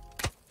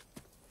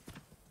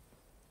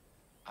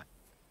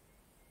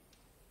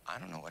 I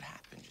don't know what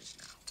happened just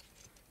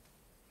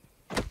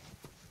now.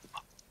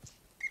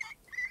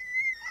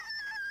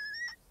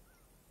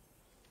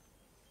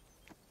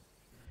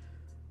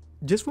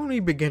 Just when we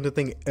begin to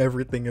think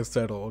everything is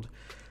settled,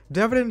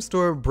 Devin and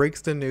Stuart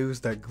breaks the news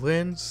that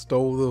Glenn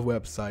stole the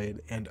website,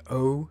 and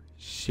oh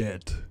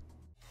shit.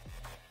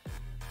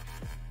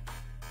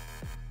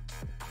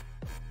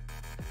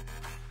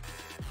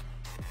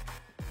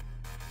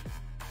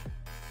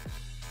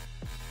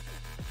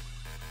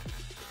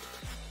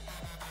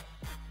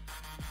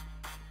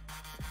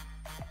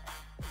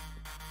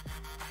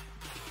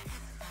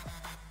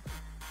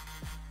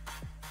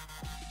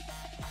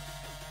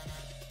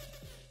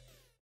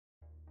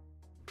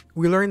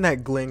 We learn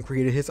that Glenn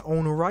created his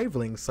own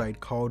rivaling site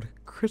called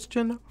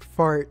Christian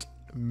Fart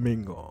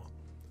Mingle.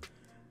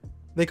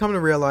 They come to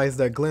realize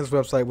that Glenn's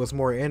website was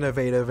more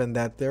innovative and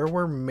that there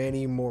were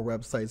many more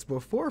websites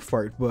before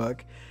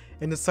Fartbook,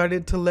 and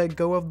decided to let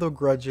go of the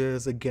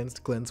grudges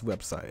against Glenn's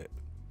website.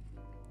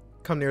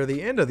 Come near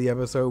the end of the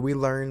episode, we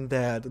learn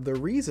that the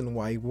reason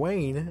why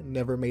Wayne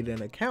never made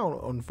an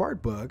account on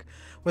Fartbook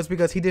was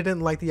because he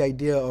didn't like the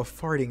idea of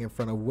farting in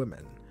front of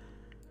women.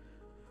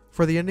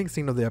 For the ending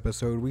scene of the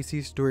episode, we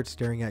see Stuart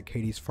staring at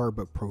Katie's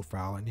Fartbook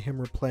profile and him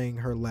replaying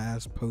her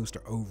last post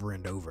over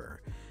and over,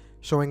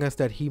 showing us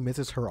that he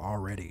misses her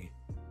already.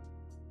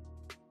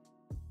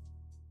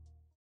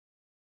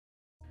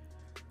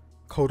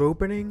 Cold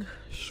opening,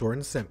 short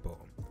and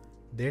simple.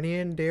 Danny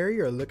and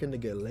Derry are looking to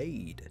get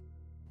laid.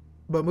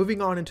 But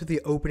moving on into the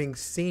opening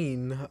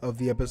scene of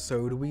the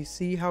episode, we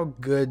see how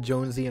good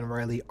Jonesy and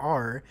Riley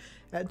are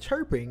at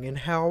chirping and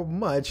how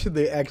much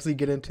they actually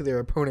get into their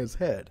opponent's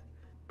head.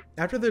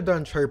 After they're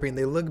done chirping,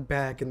 they look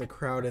back in the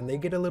crowd and they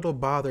get a little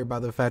bothered by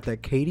the fact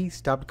that Katie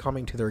stopped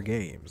coming to their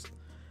games.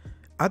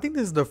 I think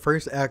this is the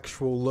first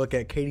actual look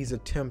at Katie's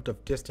attempt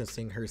of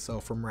distancing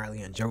herself from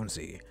Riley and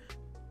Jonesy.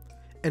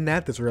 And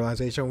at this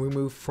realization, we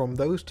move from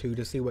those two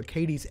to see what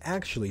Katie's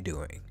actually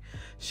doing.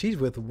 She's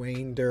with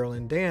Wayne, Daryl,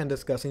 and Dan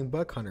discussing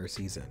Buck Hunter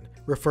season,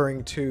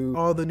 referring to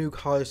all the new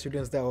college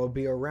students that will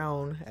be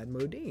around at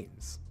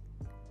Modine's.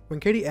 When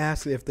Katie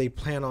asks if they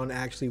plan on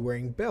actually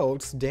wearing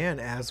belts, Dan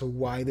asks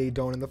why they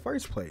don't in the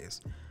first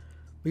place.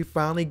 We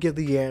finally get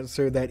the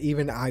answer that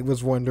even I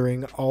was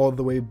wondering all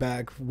the way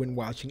back when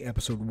watching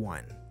episode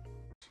 1.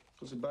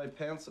 Because you buy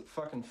pants that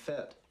fucking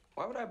fit.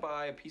 Why would I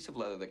buy a piece of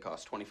leather that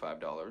costs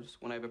 $25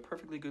 when I have a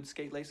perfectly good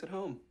skate lace at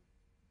home?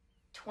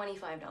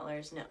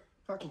 $25, no.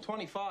 Fucking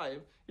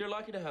 25? You're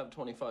lucky to have a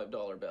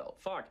 $25 belt.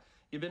 Fuck.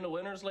 You been to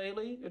Winners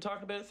lately? You're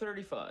talking about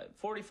 $35,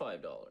 $45.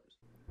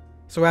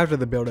 So after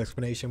the build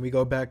explanation, we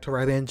go back to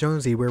Riley and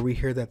Jonesy, where we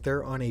hear that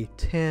they're on a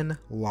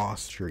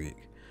 10-loss streak.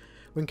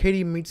 When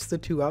Katie meets the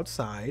two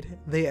outside,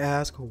 they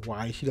ask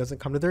why she doesn't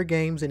come to their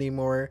games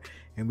anymore,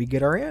 and we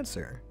get our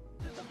answer.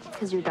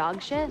 Because you're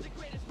dog shit?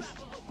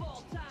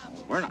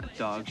 We're not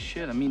dog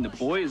shit. I mean, the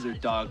boys are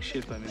dog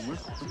shit, but I mean, we're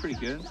pretty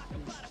good.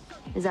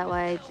 Is that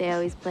why they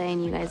always play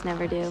and you guys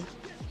never do?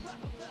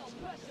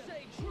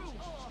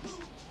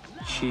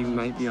 She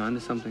might be onto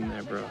something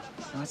there, bro.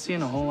 I'm not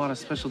seeing a whole lot of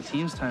special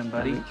teams time,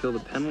 buddy. We killed a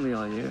penalty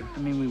all year. I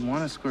mean, we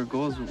want to score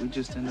goals, but we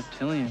just end up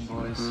killing them,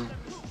 boys.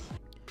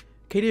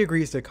 Katie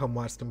agrees to come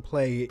watch them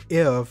play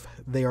if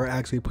they are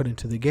actually put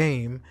into the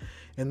game,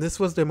 and this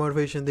was the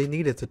motivation they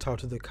needed to talk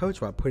to the coach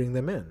about putting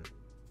them in.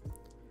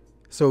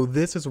 So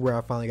this is where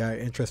I finally got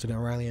interested in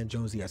Riley and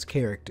Jonesy as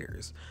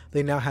characters.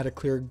 They now had a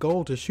clear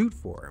goal to shoot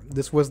for.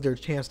 This was their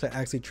chance to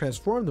actually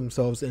transform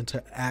themselves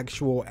into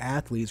actual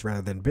athletes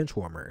rather than bench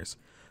warmers.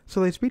 So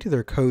they speak to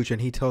their coach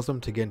and he tells them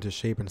to get into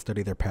shape and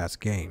study their past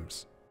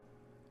games.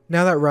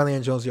 Now that Riley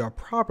and Jonesy are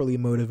properly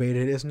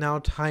motivated, it's now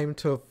time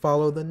to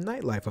follow the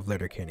nightlife of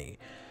Letterkenny,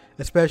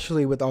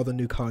 especially with all the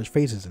new college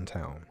faces in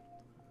town.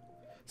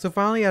 So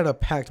finally at a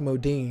packed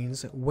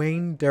Modine's,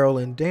 Wayne,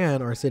 Daryl, and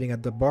Dan are sitting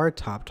at the bar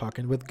top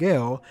talking with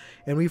Gail,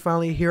 and we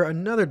finally hear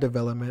another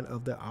development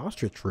of the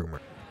ostrich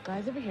rumor.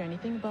 Guys, ever hear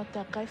anything about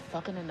that guy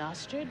fucking an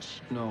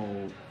ostrich?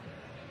 No,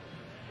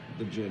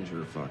 the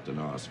ginger fucked an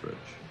ostrich.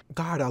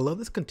 God, I love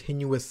this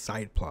continuous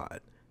side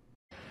plot.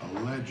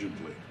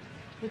 Allegedly.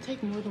 It would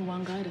take more than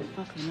one guy to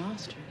fuck an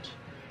ostrich.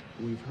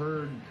 We've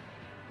heard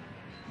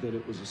that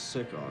it was a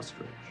sick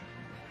ostrich.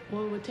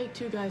 Well, it would take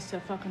 2 guys to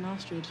fuck an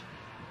ostrich.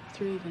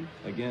 3 even.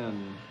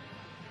 Again,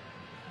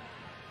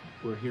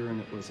 we're hearing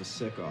it was a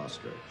sick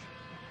ostrich.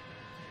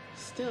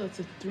 Still, it's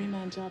a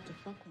 3-man job to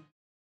fuck one.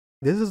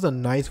 This is a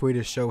nice way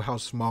to show how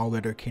small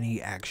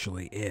Letterkenny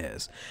actually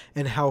is,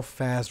 and how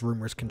fast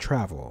rumors can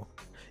travel.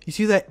 You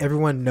see that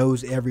everyone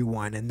knows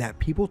everyone, and that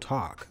people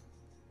talk.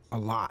 A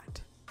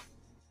lot.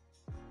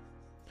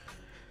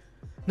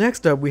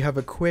 Next up, we have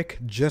a quick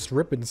just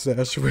ripping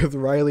sesh with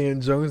Riley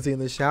and Jonesy in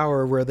the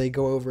shower where they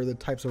go over the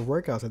types of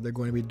workouts that they're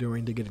going to be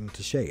doing to get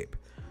into shape.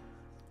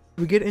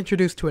 We get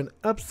introduced to an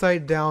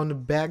upside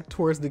down back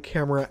towards the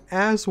camera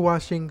ass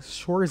washing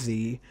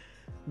Shorzy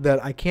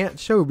that I can't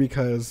show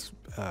because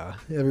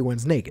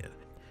everyone's naked.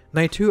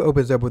 Night 2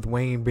 opens up with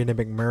Wayne being a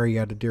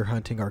McMurray at a deer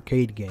hunting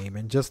arcade game,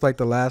 and just like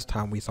the last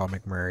time we saw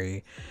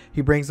McMurray, he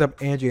brings up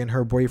Angie and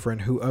her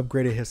boyfriend who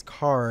upgraded his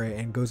car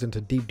and goes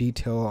into deep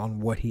detail on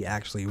what he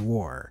actually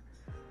wore.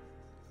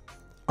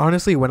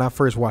 Honestly, when I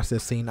first watched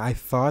this scene, I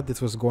thought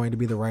this was going to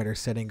be the writer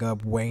setting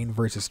up Wayne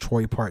versus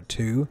Troy Part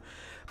 2,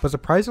 but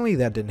surprisingly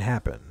that didn't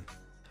happen.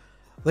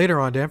 Later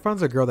on, Dan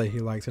finds a girl that he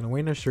likes, and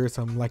Wayne assures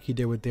him, like he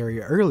did with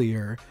Daria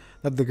earlier,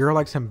 that the girl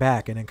likes him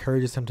back and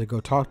encourages him to go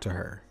talk to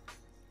her.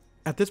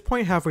 At this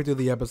point halfway through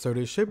the episode,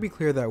 it should be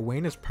clear that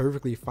Wayne is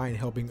perfectly fine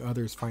helping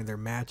others find their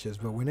matches,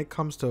 but when it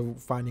comes to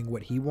finding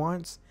what he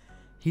wants,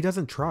 he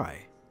doesn't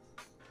try.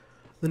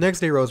 The next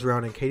day rolls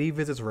around and Katie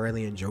visits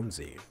Riley and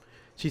Jonesy.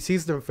 She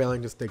sees them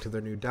failing to stick to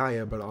their new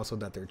diet, but also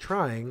that they're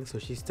trying, so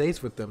she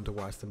stays with them to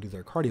watch them do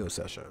their cardio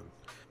session.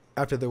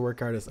 After the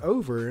workout is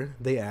over,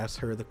 they ask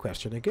her the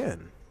question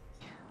again.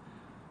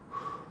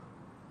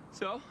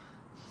 So,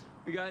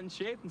 we got in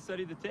shape and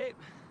studied the tape.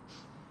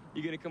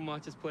 You gonna come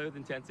watch us play with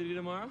intensity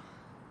tomorrow?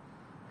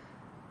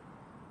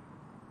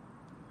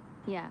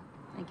 Yeah,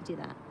 I could do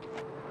that.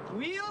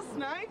 Wheel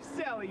snipe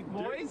Sally,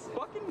 boys.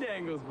 Fucking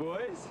dangles,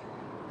 boys.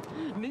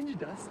 Ninja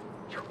dust.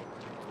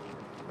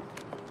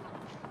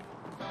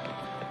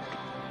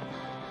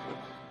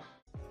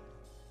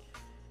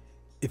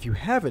 If you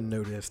haven't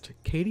noticed,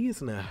 Katie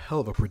is in a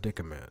hell of a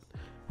predicament.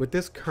 With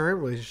this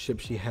current relationship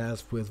she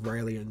has with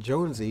Riley and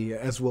Jonesy,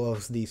 as well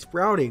as the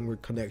sprouting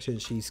connection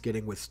she's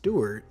getting with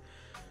Stuart,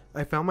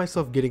 I found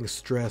myself getting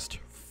stressed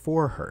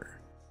for her.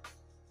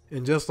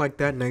 And just like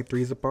that, night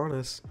 3 is upon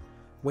us.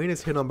 Wayne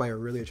is hit on by a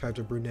really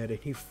attractive brunette and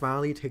he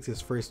finally takes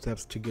his first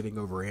steps to getting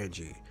over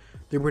Angie.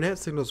 The brunette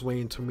signals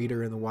Wayne to meet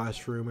her in the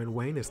washroom and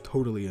Wayne is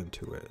totally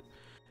into it.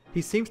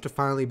 He seems to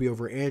finally be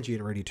over Angie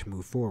and ready to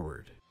move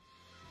forward.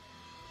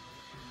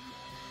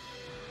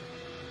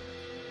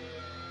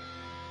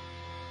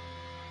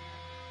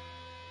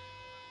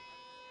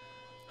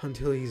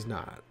 Until he's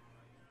not.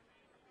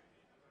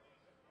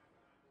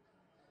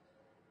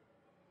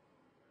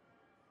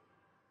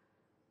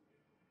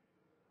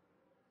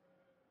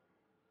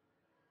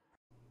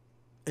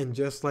 And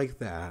just like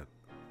that,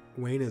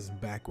 Wayne is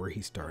back where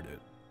he started.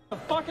 A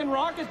fucking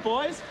rocket,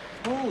 boys!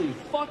 Holy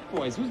fuck,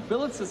 boys. Whose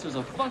billet sister's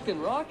a fucking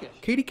rocket?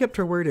 Katie kept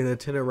her word and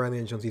attended Riley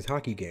and Jonesy's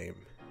hockey game.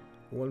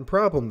 One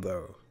problem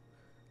though.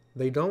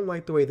 They don't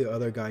like the way the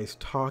other guys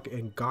talk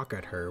and gawk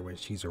at her when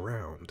she's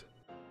around.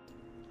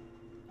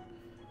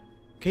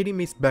 Katie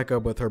meets back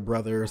up with her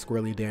brother,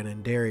 Squirrely Dan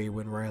and Derry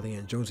when Riley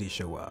and Jonesy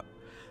show up.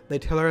 They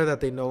tell her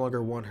that they no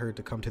longer want her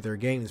to come to their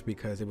games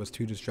because it was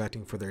too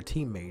distracting for their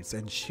teammates,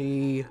 and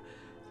she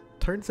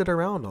turns it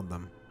around on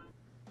them.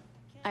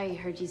 I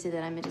heard you say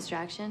that I'm a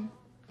distraction.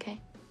 Okay.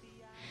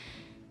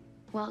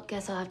 Well,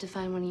 guess I'll have to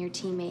find one of your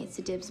teammates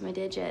to dibs my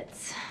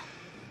digits.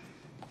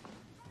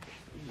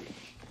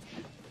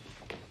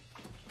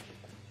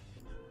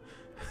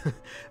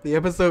 The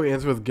episode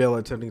ends with Gil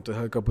attempting to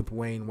hook up with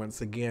Wayne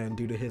once again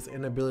due to his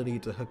inability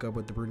to hook up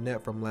with the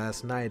brunette from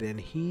last night, and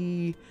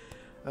he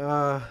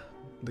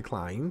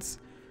declines.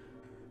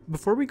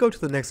 Before we go to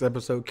the next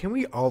episode, can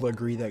we all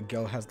agree that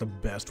Gil has the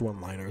best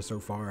one-liner so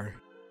far?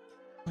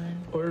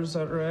 Where's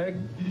that rag?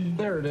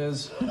 There it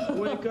is.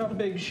 Wake up,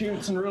 big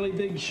shoots and really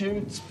big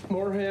shoots.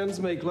 More hands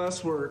make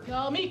less work.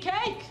 Call me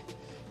Cake,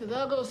 because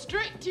I'll go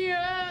straight to your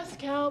ass,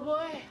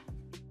 cowboy.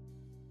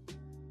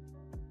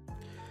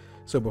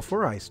 So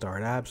before I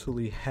start, I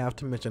absolutely have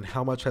to mention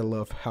how much I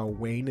love how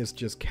Wayne is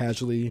just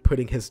casually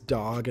putting his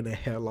dog in a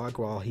headlock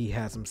while he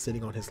has him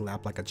sitting on his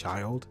lap like a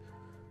child.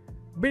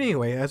 But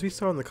anyway, as we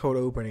saw in the cold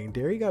opening,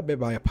 Derry got bit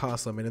by a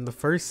possum, and in the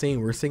first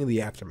scene we're seeing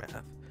the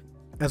aftermath.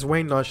 As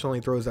Wayne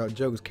nonchalantly throws out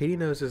jokes, Katie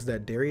notices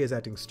that Derry is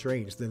acting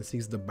strange, then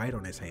sees the bite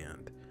on his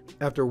hand.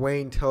 After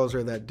Wayne tells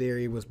her that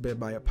Derry was bit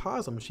by a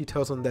possum, she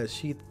tells him that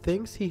she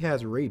thinks he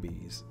has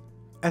rabies.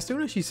 As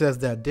soon as she says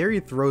that, Derry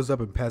throws up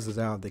and passes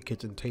out at the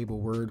kitchen table,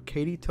 where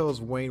Katie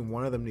tells Wayne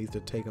one of them needs to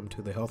take him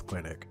to the health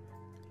clinic.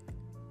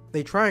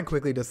 They try and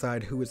quickly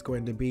decide who it's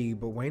going to be,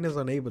 but Wayne is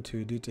unable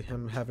to due to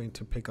him having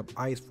to pick up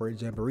ice for a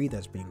jamboree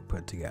that's being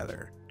put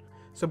together.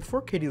 So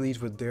before Katie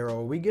leaves with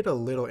Daryl, we get a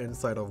little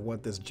insight of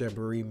what this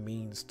jamboree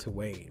means to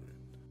Wayne.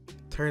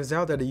 Turns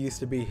out that it used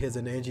to be his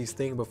and Angie's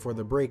thing before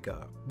the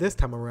breakup. This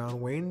time around,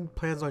 Wayne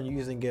plans on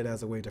using it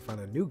as a way to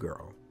find a new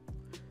girl.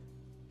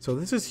 So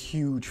this is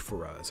huge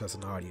for us as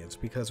an audience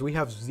because we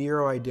have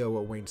zero idea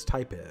what Wayne's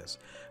type is.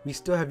 We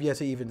still have yet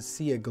to even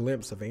see a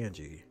glimpse of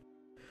Angie.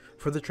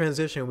 For the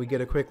transition, we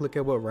get a quick look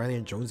at what Riley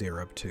and Jonesy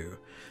are up to.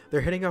 They're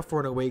heading out for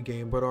an away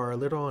game but are a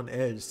little on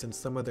edge since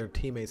some of their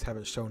teammates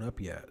haven't shown up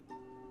yet.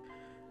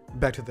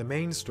 Back to the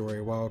main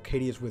story, while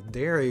Katie is with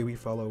Derry, we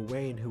follow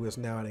Wayne, who is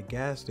now at a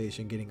gas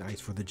station getting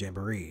ice for the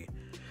jamboree.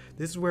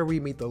 This is where we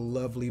meet the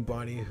lovely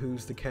Bonnie,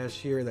 who's the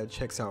cashier that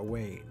checks out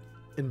Wayne,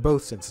 in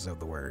both senses of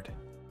the word.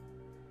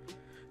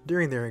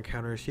 During their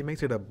encounter, she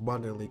makes it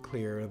abundantly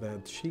clear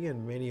that she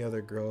and many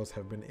other girls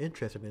have been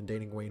interested in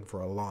dating Wayne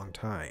for a long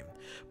time,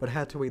 but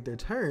had to wait their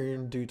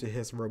turn due to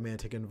his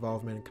romantic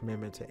involvement and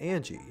commitment to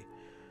Angie.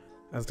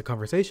 As the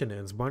conversation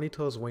ends, Bonnie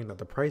tells Wayne that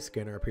the price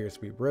scanner appears to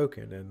be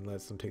broken and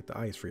lets them take the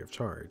ice free of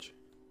charge.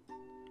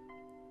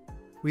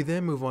 We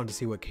then move on to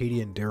see what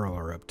Katie and Daryl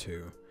are up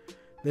to.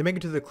 They make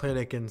it to the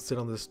clinic and sit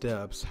on the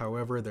steps,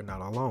 however they're not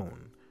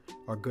alone.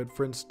 Our good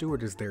friend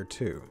Stuart is there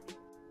too.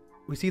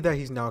 We see that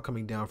he's now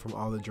coming down from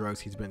all the drugs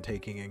he's been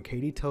taking, and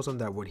Katie tells him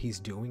that what he's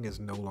doing is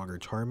no longer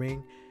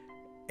charming,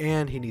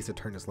 and he needs to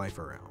turn his life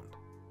around.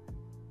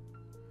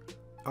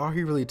 All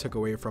he really took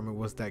away from it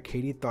was that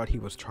Katie thought he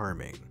was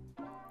charming.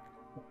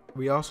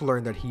 We also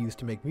learned that he used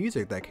to make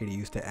music that Katie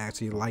used to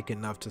actually like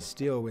enough to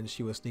steal when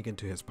she was sneaking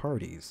to his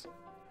parties.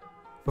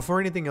 Before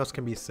anything else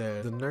can be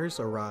said, the nurse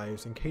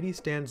arrives and Katie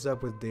stands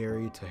up with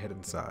Derry to head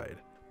inside.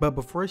 But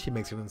before she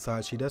makes it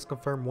inside, she does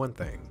confirm one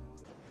thing.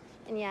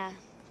 And yeah,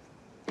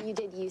 you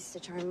did used to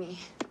charm me.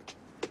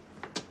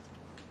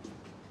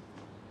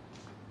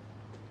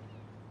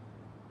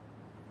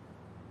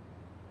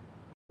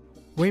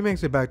 Wayne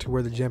makes it back to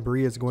where the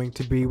jamboree is going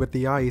to be with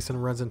the ice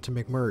and runs into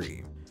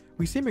McMurray.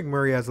 We see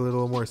McMurray as a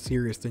little more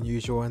serious than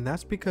usual, and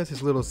that's because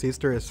his little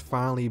sister is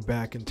finally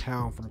back in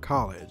town from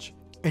college,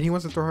 and he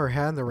wants to throw her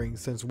hat in the ring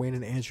since Wayne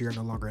and Angie are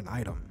no longer an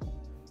item.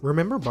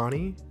 Remember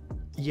Bonnie?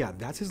 Yeah,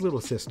 that's his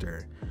little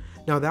sister.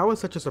 Now that was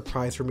such a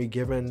surprise for me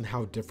given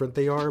how different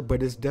they are,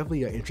 but it's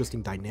definitely an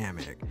interesting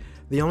dynamic.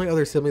 The only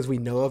other siblings we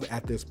know of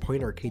at this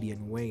point are Katie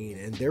and Wayne,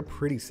 and they're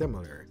pretty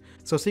similar.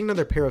 So seeing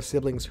another pair of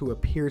siblings who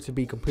appear to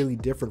be completely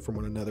different from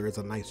one another is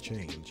a nice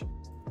change.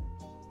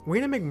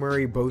 Wayne and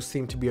McMurray both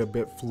seem to be a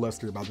bit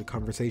flustered about the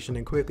conversation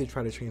and quickly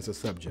try to change the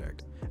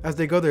subject. As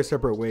they go their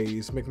separate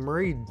ways,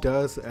 McMurray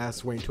does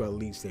ask Wayne to at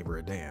least save her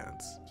a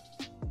dance.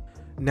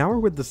 Now we're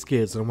with the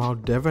Skids, and while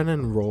Devin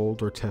and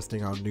Rold are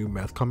testing out new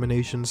meth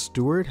combinations,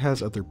 Stuart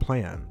has other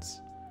plans.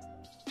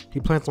 He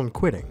plans on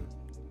quitting.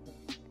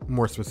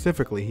 More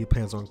specifically, he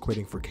plans on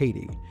quitting for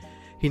Katie.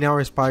 He now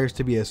aspires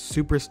to be a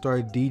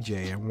superstar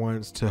DJ and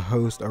wants to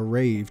host a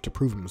rave to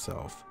prove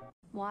himself.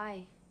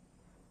 Why?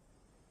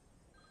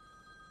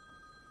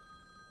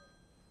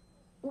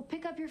 Well,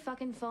 pick up your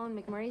fucking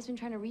phone. McMurray's been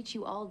trying to reach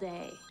you all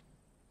day.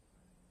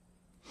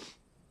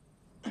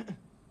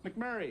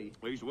 McMurray.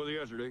 He's with you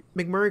yesterday.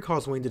 McMurray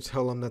calls Wayne to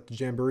tell him that the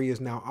jamboree is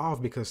now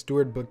off because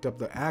Stewart booked up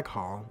the ag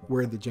hall,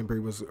 where the jamboree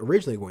was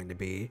originally going to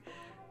be,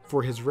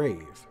 for his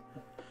rave.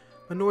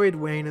 Annoyed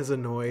Wayne is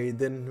annoyed,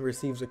 then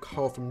receives a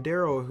call from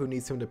Daryl, who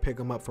needs him to pick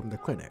him up from the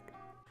clinic.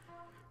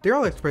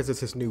 Daryl expresses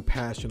his new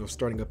passion of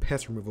starting a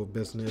pest removal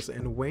business,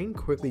 and Wayne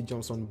quickly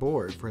jumps on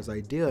board for his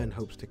idea in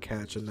hopes to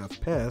catch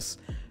enough pests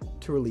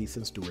to release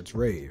in Stewart's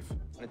rave.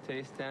 Want a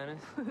taste, Tannis?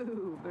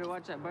 Ooh, better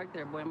watch that bark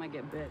there, boy. I might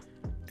get bit.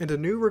 And a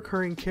new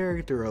recurring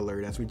character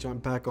alert as we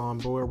jump back on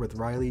board with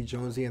Riley,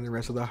 Jonesy, and the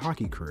rest of the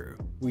hockey crew.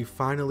 We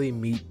finally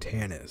meet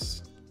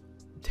Tannis.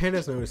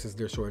 Tannis notices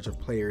their shortage of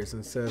players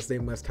and says they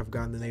must have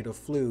gotten the native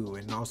flu,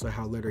 and also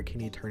how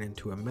Letterkenny turned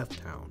into a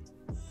meth town.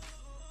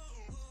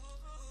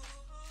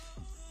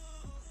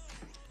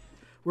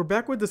 We're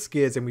back with the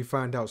skids, and we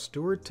find out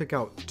Stewart took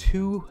out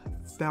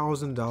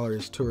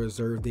 $2,000 to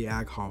reserve the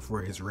ag hall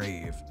for his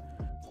rave.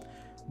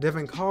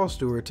 Devin calls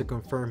Stewart to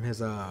confirm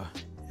his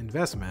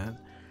investment,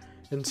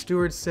 and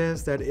Stewart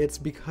says that it's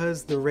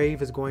because the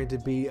rave is going to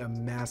be a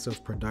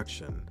massive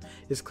production.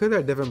 It's clear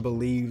that Devin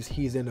believes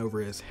he's in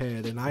over his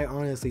head, and I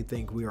honestly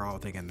think we are all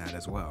thinking that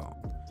as well.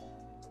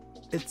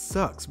 It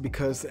sucks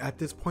because at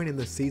this point in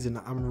the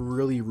season, I'm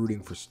really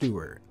rooting for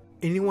Stewart.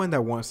 Anyone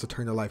that wants to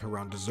turn their life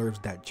around deserves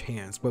that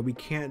chance, but we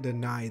can't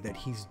deny that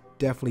he's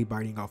definitely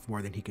biting off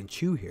more than he can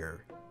chew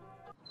here.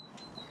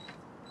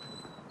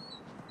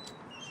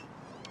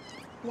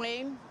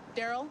 Wayne,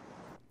 Daryl.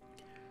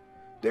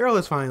 Daryl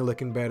is finally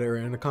looking better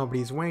and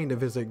accompanies Wayne to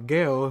visit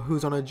Gail,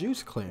 who's on a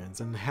juice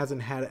cleanse and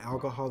hasn't had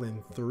alcohol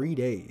in 3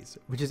 days,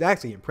 which is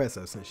actually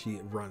impressive since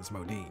she runs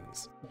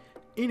Modine's.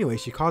 Anyway,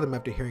 she called him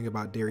after hearing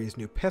about Derry's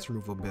new pest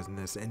removal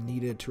business and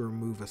needed to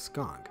remove a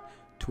skunk,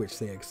 to which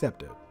they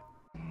accepted.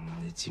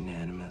 It's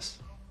unanimous.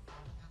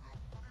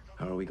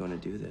 How are we going to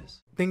do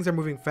this? Things are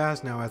moving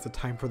fast now as the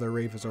time for the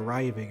rave is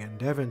arriving, and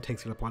Devin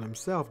takes it upon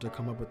himself to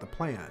come up with a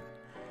plan.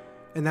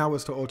 And that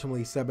was to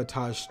ultimately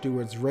sabotage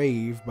Stewart's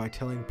rave by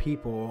telling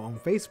people on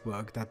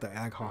Facebook that the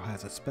ag hall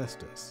has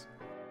asbestos.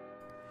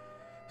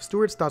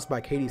 Stewart stops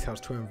by Katie's house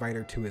to invite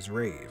her to his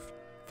rave.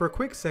 For a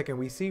quick second,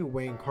 we see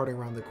Wayne carting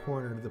around the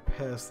corner the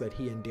pests that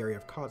he and Derry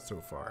have caught so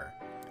far.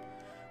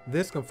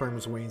 This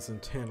confirms Wayne's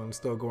intent on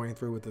still going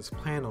through with his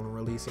plan on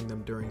releasing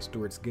them during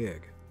Stewart's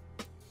gig.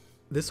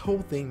 This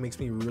whole thing makes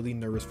me really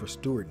nervous for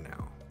Stewart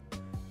now,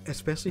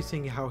 especially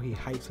seeing how he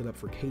hypes it up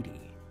for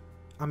Katie.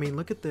 I mean,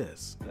 look at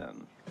this.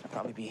 It'll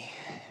probably be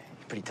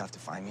pretty tough to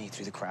find me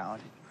through the crowd.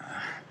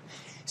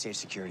 Stage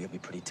security will be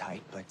pretty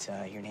tight, but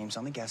your name's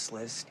on the guest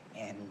list,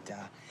 and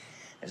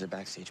there's a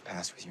backstage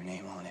pass with your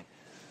name on it.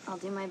 I'll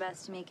do my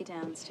best to make it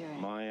down, Stuart.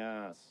 My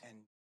ass.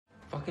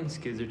 Fucking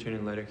skids are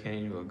turning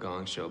Letterkenny into a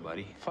gong show,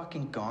 buddy.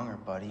 Fucking gonger,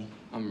 buddy.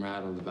 I'm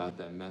rattled about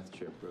that meth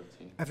trip,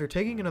 routine. After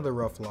taking another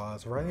rough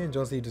loss, Riley and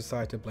Jonesy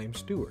decide to blame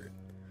Stewart.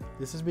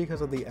 This is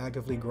because of the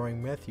actively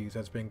growing meth use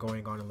that's been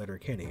going on in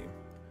Letterkenny.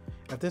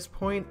 At this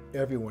point,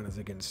 everyone is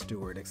against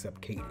Stewart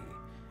except Katie,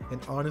 and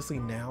honestly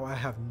now I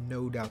have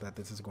no doubt that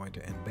this is going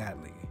to end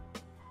badly.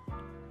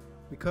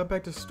 We cut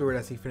back to Stewart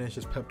as he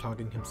finishes pep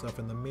talking himself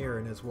in the mirror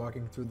and is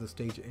walking through the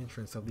stage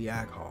entrance of the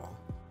ag hall.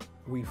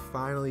 We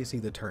finally see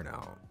the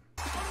turnout.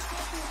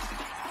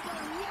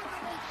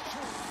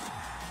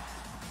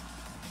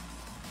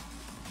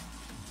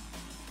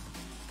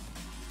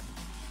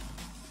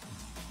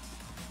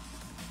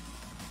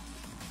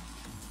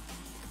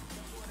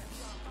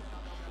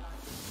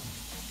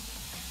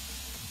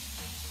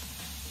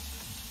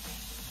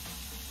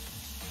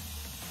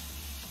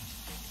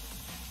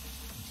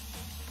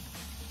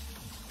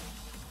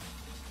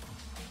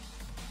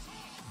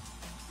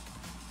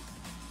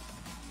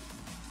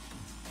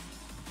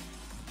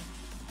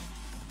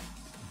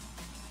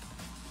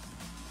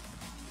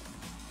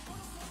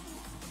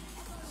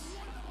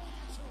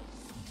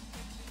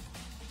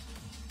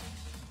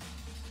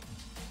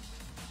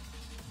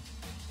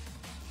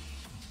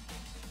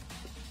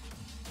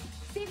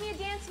 Save me a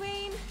dance,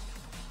 Wayne.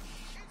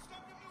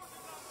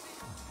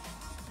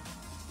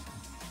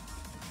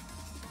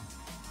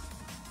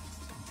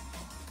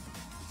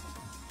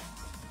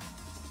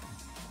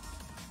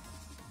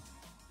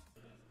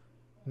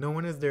 No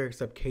one is there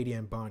except Katie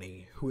and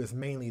Bonnie, who is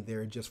mainly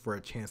there just for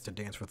a chance to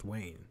dance with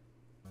Wayne.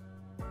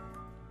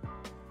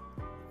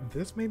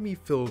 This made me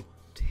feel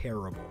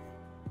terrible.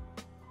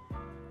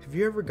 Have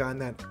you ever gotten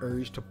that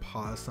urge to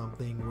pause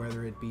something,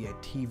 whether it be a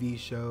TV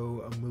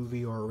show, a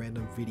movie, or a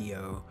random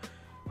video,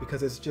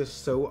 because it's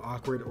just so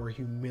awkward or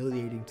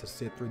humiliating to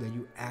sit through that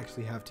you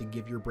actually have to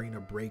give your brain a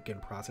break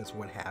and process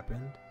what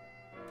happened?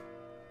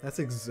 That's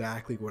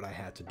exactly what I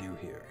had to do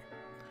here.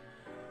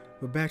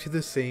 But back to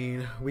the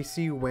scene, we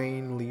see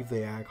Wayne leave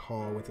the ag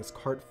hall with his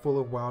cart full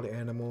of wild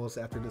animals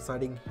after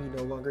deciding he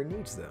no longer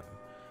needs them.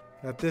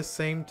 At this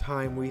same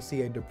time, we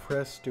see a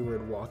depressed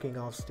Stewart walking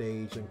off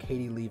stage and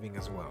Katie leaving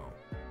as well.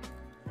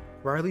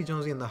 Riley,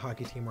 Jonesy, and the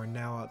hockey team are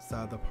now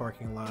outside the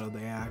parking lot of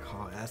the ag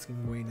hall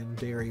asking Wayne and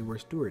Derry where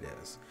Stewart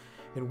is,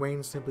 and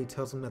Wayne simply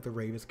tells them that the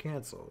rave is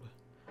cancelled.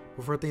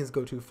 Before things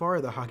go too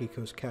far, the hockey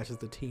coach catches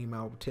the team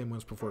out 10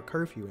 minutes before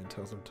curfew and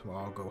tells them to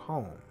all go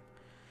home.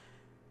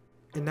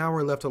 And now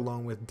we're left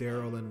alone with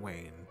Daryl and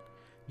Wayne,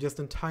 just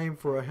in time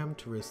for him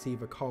to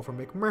receive a call from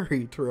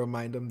McMurray to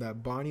remind him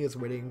that Bonnie is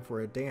waiting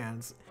for a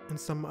dance and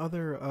some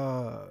other,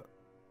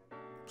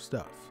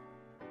 stuff.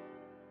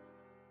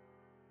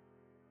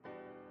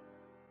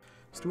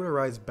 Stuart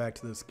arrives back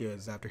to the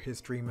skids after his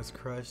dream is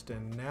crushed,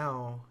 and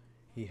now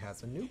he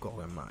has a new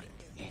goal in mind.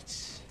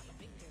 It's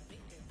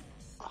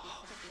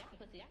off.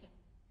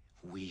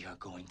 We are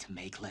going to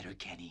make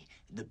Letterkenny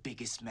the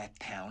biggest meth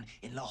town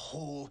in the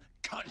whole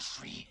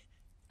country.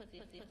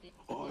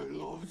 I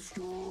love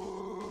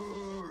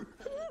Stuart.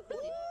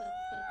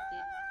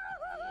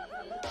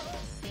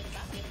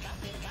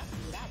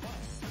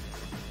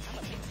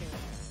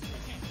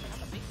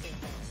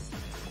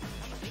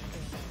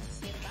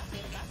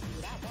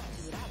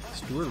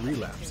 Stuart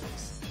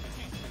relapses.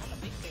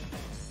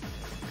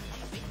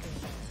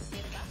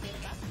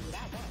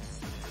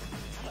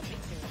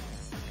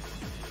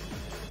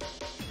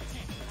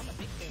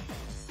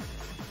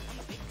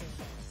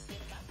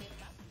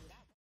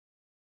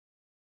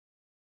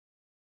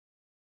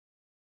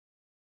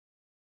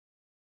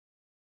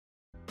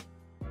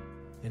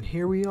 And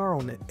here we are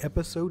on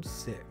episode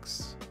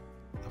 6,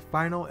 the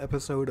final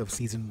episode of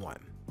season 1.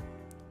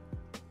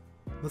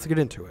 Let's get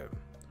into it.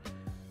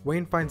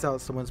 Wayne finds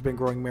out someone's been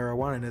growing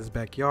marijuana in his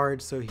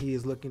backyard, so he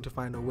is looking to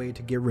find a way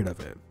to get rid of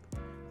it.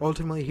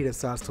 Ultimately, he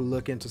decides to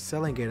look into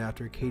selling it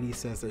after Katie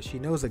says that she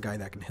knows a guy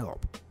that can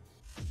help.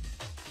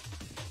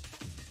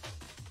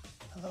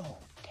 Hello,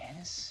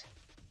 Dennis.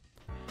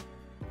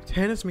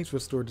 Tannis meets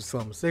with Stuart to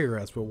sell him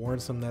cigarettes, but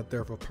warns him that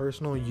they're for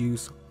personal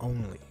use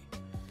only.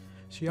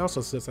 She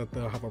also says that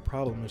they'll have a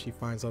problem when she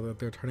finds out that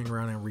they're turning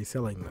around and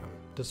reselling them.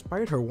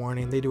 Despite her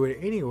warning, they do it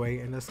anyway,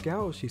 and the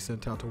scout she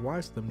sent out to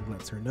watch them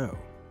lets her know.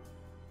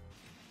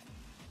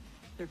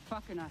 They're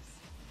fucking us.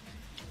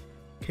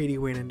 Katie,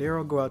 Wayne, and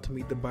Daryl go out to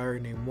meet the buyer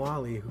named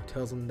Wally, who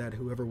tells them that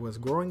whoever was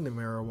growing the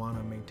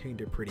marijuana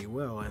maintained it pretty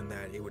well and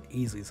that it would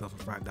easily sell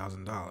for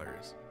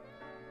 $5,000.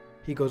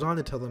 He goes on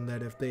to tell them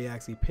that if they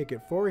actually pick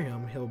it for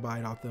him, he'll buy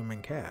it off them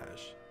in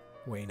cash.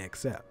 Wayne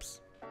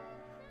accepts.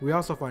 We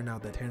also find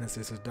out that Tannis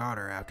is his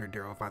daughter after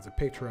Daryl finds a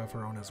picture of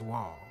her on his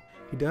wall.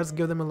 He does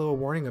give them a little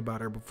warning about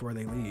her before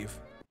they leave.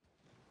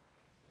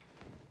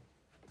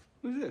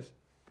 Who's this?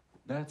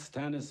 That's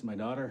Tannis, my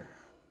daughter.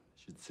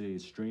 Should say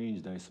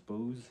estranged, I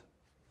suppose.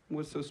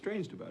 What's so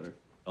strange about her?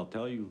 I'll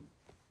tell you.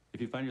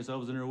 If you find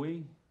yourselves in her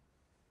way,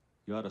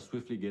 you ought to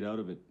swiftly get out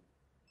of it.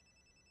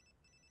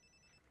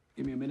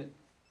 Give me a minute.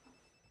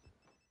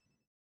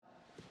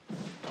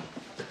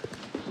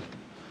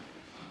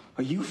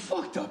 Are you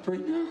fucked up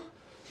right now?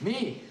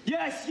 Me?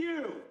 Yes,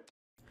 you!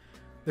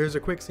 There's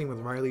a quick scene with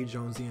Riley,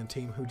 Jonesy, and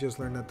team who just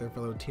learned that their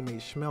fellow teammate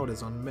Schmelt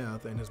is on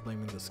meth and is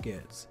blaming the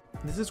skids.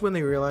 This is when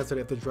they realize that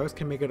if the drugs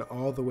can make it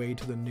all the way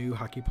to the new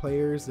hockey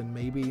players, then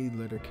maybe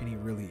Letterkenny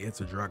really is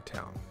a drug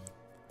town.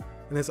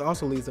 And this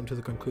also leads them to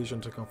the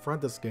conclusion to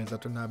confront the skids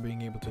after not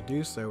being able to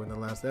do so in the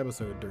last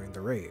episode during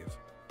the rave.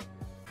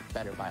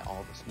 Better buy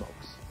all the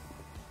smokes.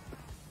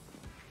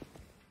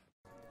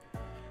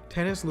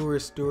 Tannis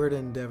lures Stuart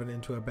and Devin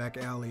into a back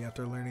alley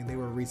after learning they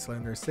were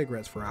reselling their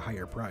cigarettes for a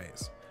higher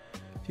price.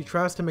 She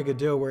tries to make a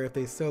deal where if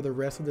they sell the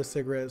rest of the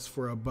cigarettes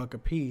for $1 a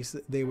piece,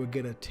 they would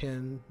get a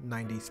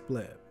 10-90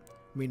 split,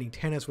 meaning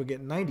Tannis would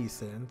get 90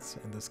 cents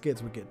and the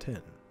skids would get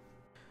 10.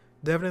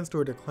 Devin and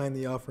Stuart decline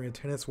the offer, and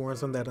Tannis warns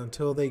them that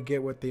until they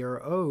get what they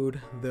are owed,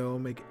 they'll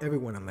make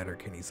everyone in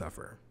Letterkenny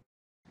suffer.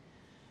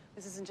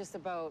 This isn't just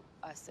about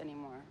us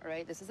anymore, all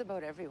right? This is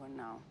about everyone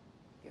now.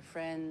 Your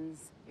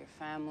friends, your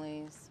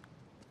families.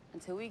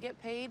 Until we get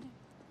paid,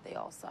 they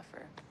all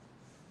suffer.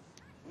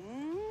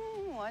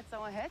 What's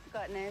our head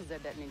got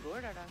Ezret? Let's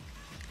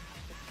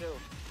go.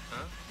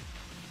 Huh?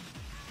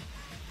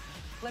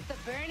 Let the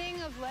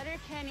burning of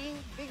Letterkenny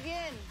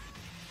begin.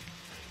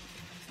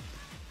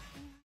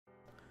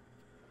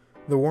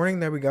 The warning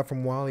that we got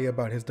from Wally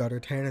about his daughter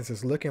Tannis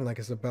is looking like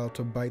it's about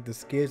to bite the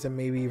skids and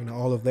maybe even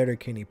all of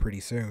Letterkenny pretty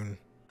soon.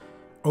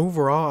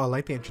 Overall, I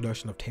like the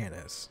introduction of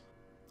Tannis.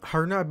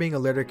 Her not being a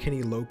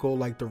Letterkenny local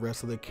like the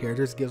rest of the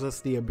characters gives us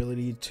the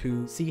ability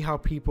to see how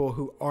people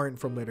who aren't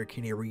from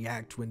Letterkenny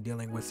react when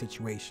dealing with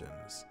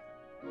situations.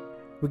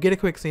 We get a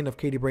quick scene of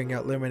Katie bringing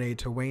out lemonade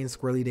to Wayne,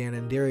 Squirrely Dan,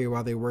 and Derry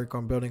while they work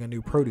on building a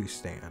new produce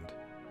stand.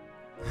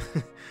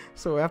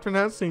 So after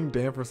not seeing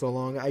Dan for so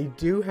long, I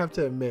do have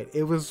to admit,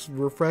 it was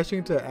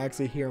refreshing to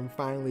actually hear him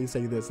finally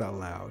say this out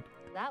loud.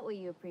 Is that what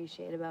you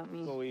appreciate about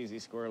me? Go easy,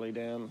 Squirrely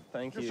Dan.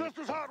 Thank you. Your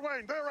sister's hot,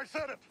 Wayne. There, I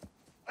said it.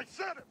 I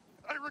said it.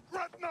 I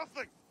regret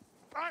nothing.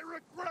 I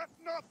regret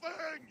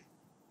nothing.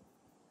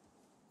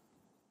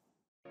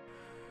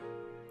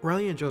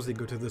 Riley and Josie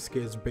go to the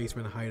skids'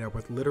 basement hideout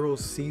with literal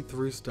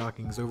see-through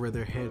stockings over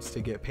their heads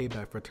to get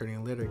payback for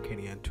turning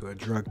Letterkenny into a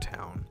drug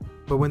town.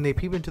 But when they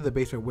peep into the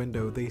basement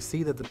window, they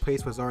see that the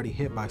place was already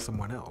hit by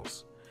someone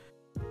else.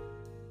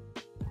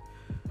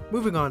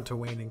 Moving on to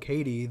Wayne and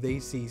Katie, they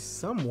see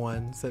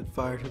someone set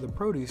fire to the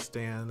produce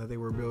stand that they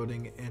were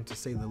building, and to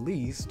say the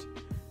least,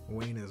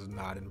 Wayne is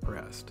not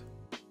impressed.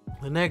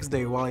 The next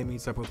day, Wally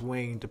meets up with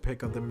Wayne to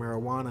pick up the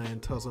marijuana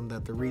and tells him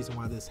that the reason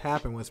why this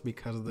happened was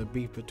because of the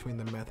beef between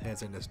the meth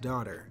heads and his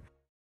daughter.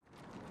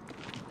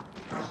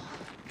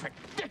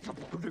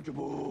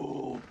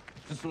 Predictable.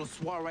 This little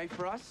swat right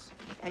for us?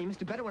 Hey, you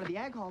missed a better one at the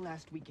Ag Hall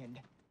last weekend.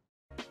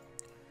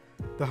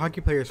 The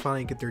hockey players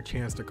finally get their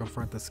chance to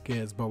confront the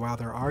Skids, but while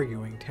they're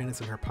arguing, Tannis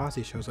and her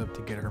posse shows up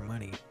to get her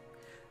money.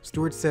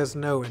 Stewart says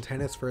no, and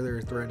Tannis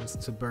further threatens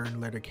to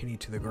burn Letterkenny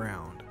to the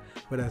ground.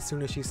 But as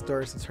soon as she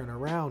starts to turn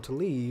around to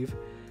leave,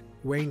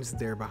 Wayne's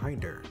there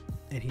behind her,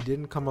 and he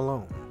didn't come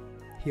alone.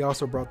 He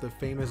also brought the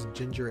famous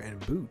Ginger and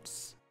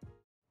Boots.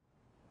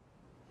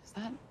 Is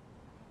that?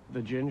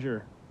 The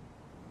Ginger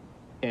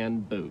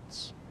and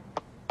Boots.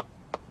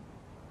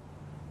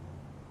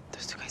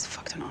 Those two guys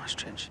fucked an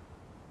ostrich.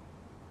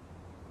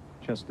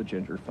 Just the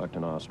Ginger fucked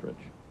an ostrich.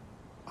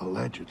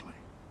 Allegedly.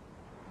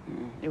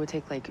 It would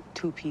take like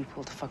 2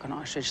 people to fuck an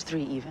ostrich,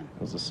 3 even.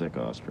 It was a sick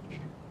ostrich.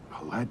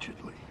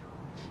 Allegedly.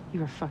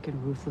 You are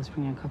fucking ruthless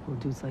bringing a couple of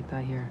dudes like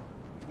that here.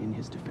 In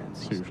his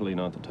defense. It's usually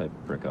not the type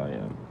of prick I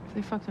am. If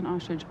they fucked an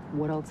ostrich,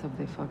 what else have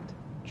they fucked?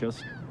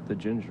 Just the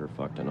Ginger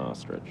fucked an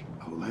ostrich.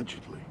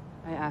 Allegedly.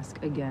 I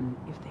ask again,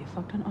 if they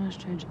fucked an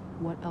ostrich,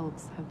 what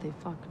else have they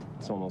fucked?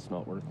 It's almost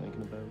not worth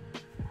thinking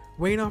about.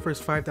 Wayne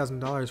offers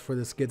 $5,000 for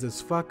the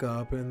Skids' fuck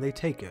up, and they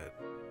take it.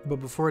 But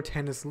before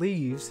Tannis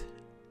leaves,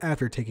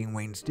 after taking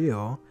Wayne's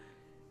deal,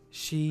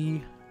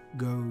 she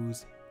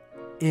goes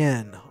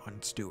in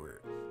on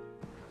Stewart.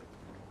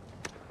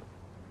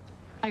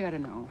 I gotta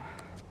know.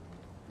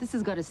 This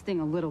has got to sting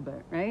a little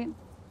bit, right?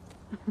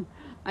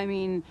 I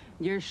mean,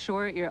 you're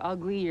short, you're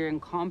ugly, you're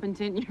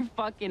incompetent, you're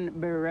fucking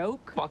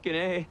baroque. Fucking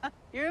A.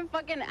 You're a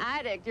fucking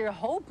addict, you're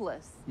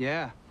hopeless.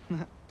 Yeah.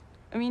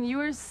 I mean, you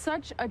are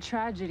such a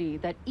tragedy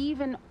that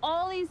even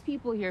all these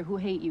people here who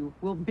hate you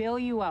will bail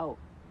you out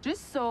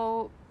just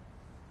so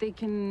they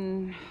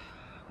can,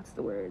 what's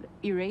the word,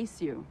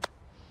 erase you.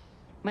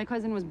 My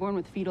cousin was born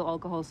with fetal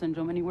alcohol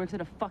syndrome and he works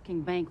at a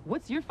fucking bank.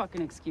 What's your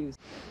fucking excuse?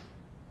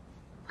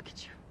 Look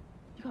at you.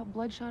 You got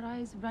bloodshot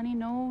eyes, runny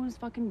nose,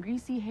 fucking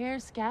greasy hair,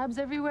 scabs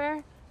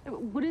everywhere.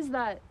 What is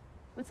that?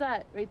 What's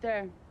that right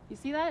there? You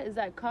see that? Is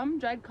that cum?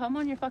 Dried cum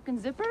on your fucking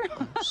zipper?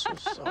 I'm so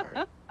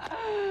sorry.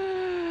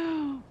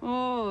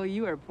 Oh,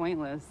 you are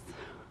pointless.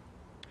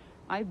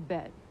 I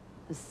bet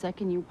the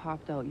second you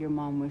popped out, your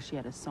mom wished she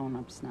had a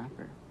sewn-up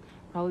snapper.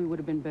 Probably would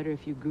have been better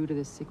if you grew to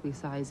this sickly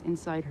size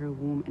inside her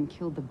womb and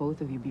killed the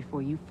both of you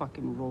before you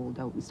fucking rolled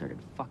out and started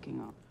fucking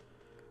up.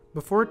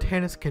 Before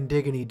Tannis can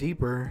dig any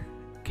deeper,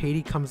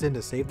 Katie comes in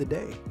to save the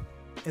day.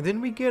 And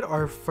then we get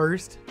our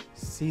first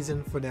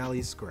season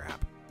finale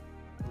scrap.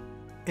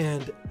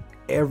 And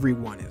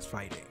everyone is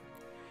fighting.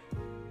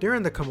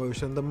 During the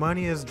commotion, the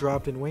money is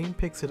dropped and Wayne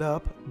picks it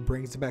up,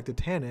 brings it back to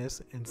Tannis,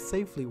 and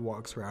safely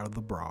walks her out of the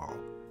brawl.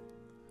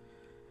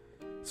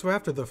 So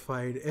after the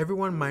fight,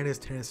 everyone minus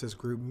Tannis'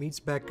 group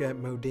meets back at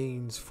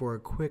Modine's for a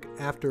quick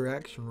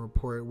after-action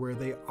report where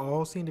they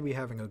all seem to be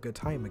having a good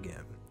time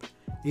again.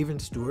 Even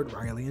Stewart,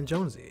 Riley, and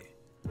Jonesy.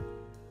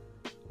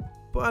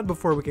 But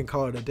before we can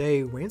call it a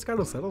day, Wayne's got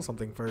to settle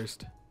something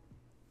first.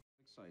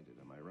 Excited,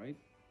 am I right?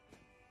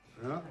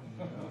 Yeah.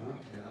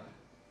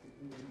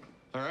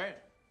 All right.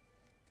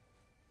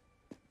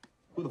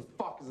 Who the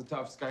fuck is the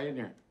toughest guy in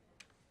here?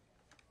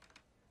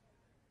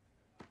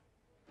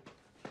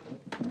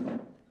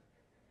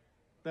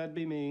 That'd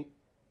be me.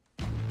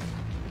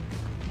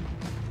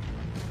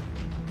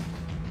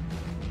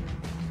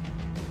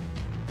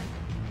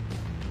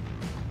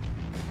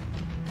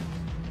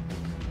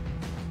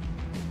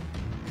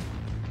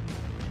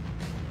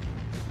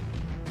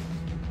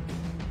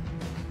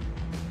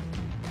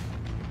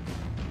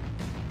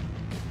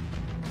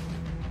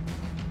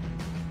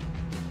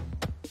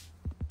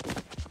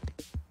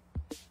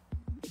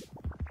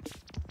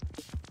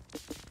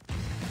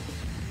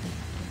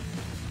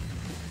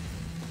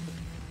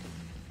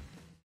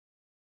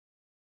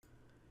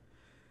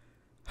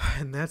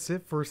 And that's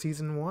it for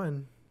season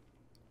 1.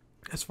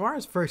 As far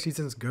as first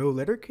seasons go,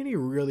 Letterkenny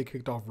really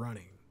kicked off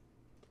running.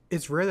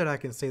 It's rare that I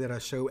can say that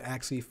a show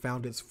actually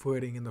found its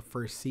footing in the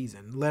first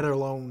season, let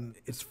alone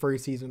its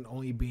first season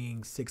only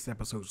being 6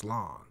 episodes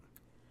long.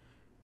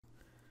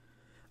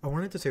 I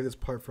wanted to save this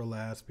part for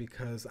last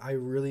because I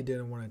really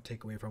didn't want to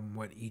take away from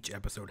what each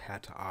episode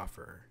had to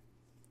offer.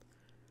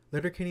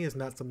 Letterkenny is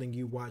not something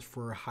you watch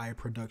for high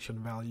production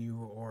value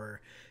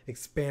or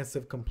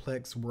expansive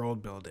complex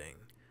world building.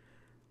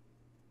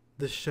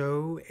 The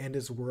show and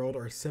its world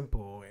are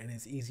simple and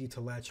is easy to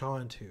latch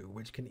on to,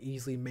 which can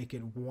easily make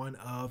it one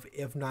of,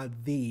 if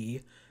not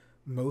the,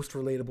 most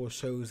relatable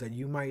shows that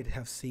you might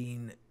have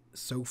seen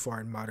so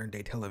far in modern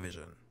day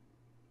television.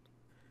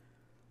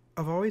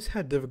 I've always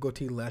had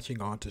difficulty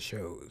latching on to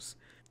shows.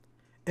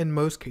 In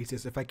most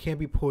cases, if I can't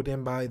be pulled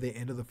in by the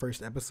end of the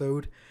first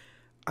episode,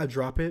 I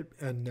drop it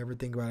and never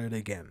think about it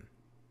again.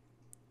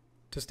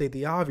 To state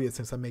the obvious,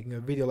 since I'm making a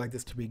video like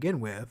this to begin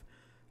with,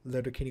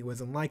 Letterkenny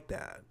wasn't like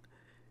that.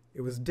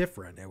 It was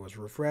different. It was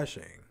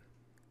refreshing.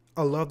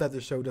 I love that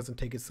the show doesn't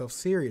take itself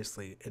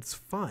seriously. It's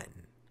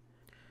fun.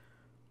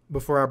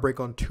 Before I break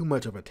on too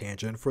much of a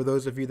tangent, for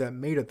those of you that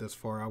made it this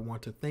far, I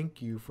want to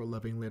thank you for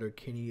loving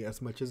Letterkenny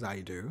as much as I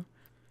do.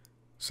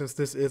 Since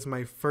this is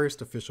my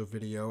first official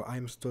video,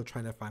 I'm still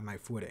trying to find my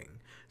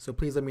footing. So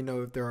please let me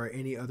know if there are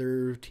any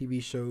other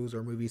TV shows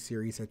or movie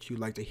series that you'd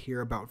like to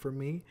hear about from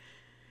me.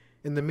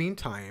 In the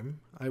meantime,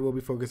 I will be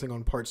focusing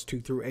on parts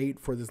 2 through 8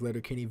 for this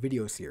Letterkenny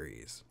video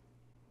series.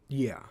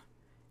 Yeah,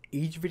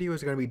 each video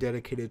is going to be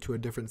dedicated to a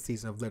different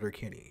season of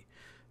Letterkenny.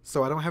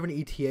 So I don't have an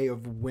ETA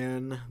of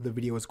when the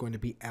video is going to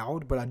be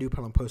out, but I do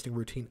plan on posting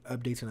routine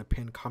updates in a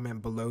pinned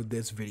comment below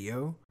this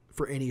video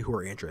for any who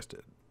are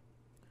interested.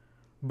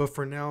 But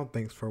for now,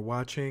 thanks for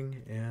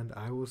watching, and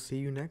I will see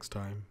you next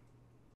time.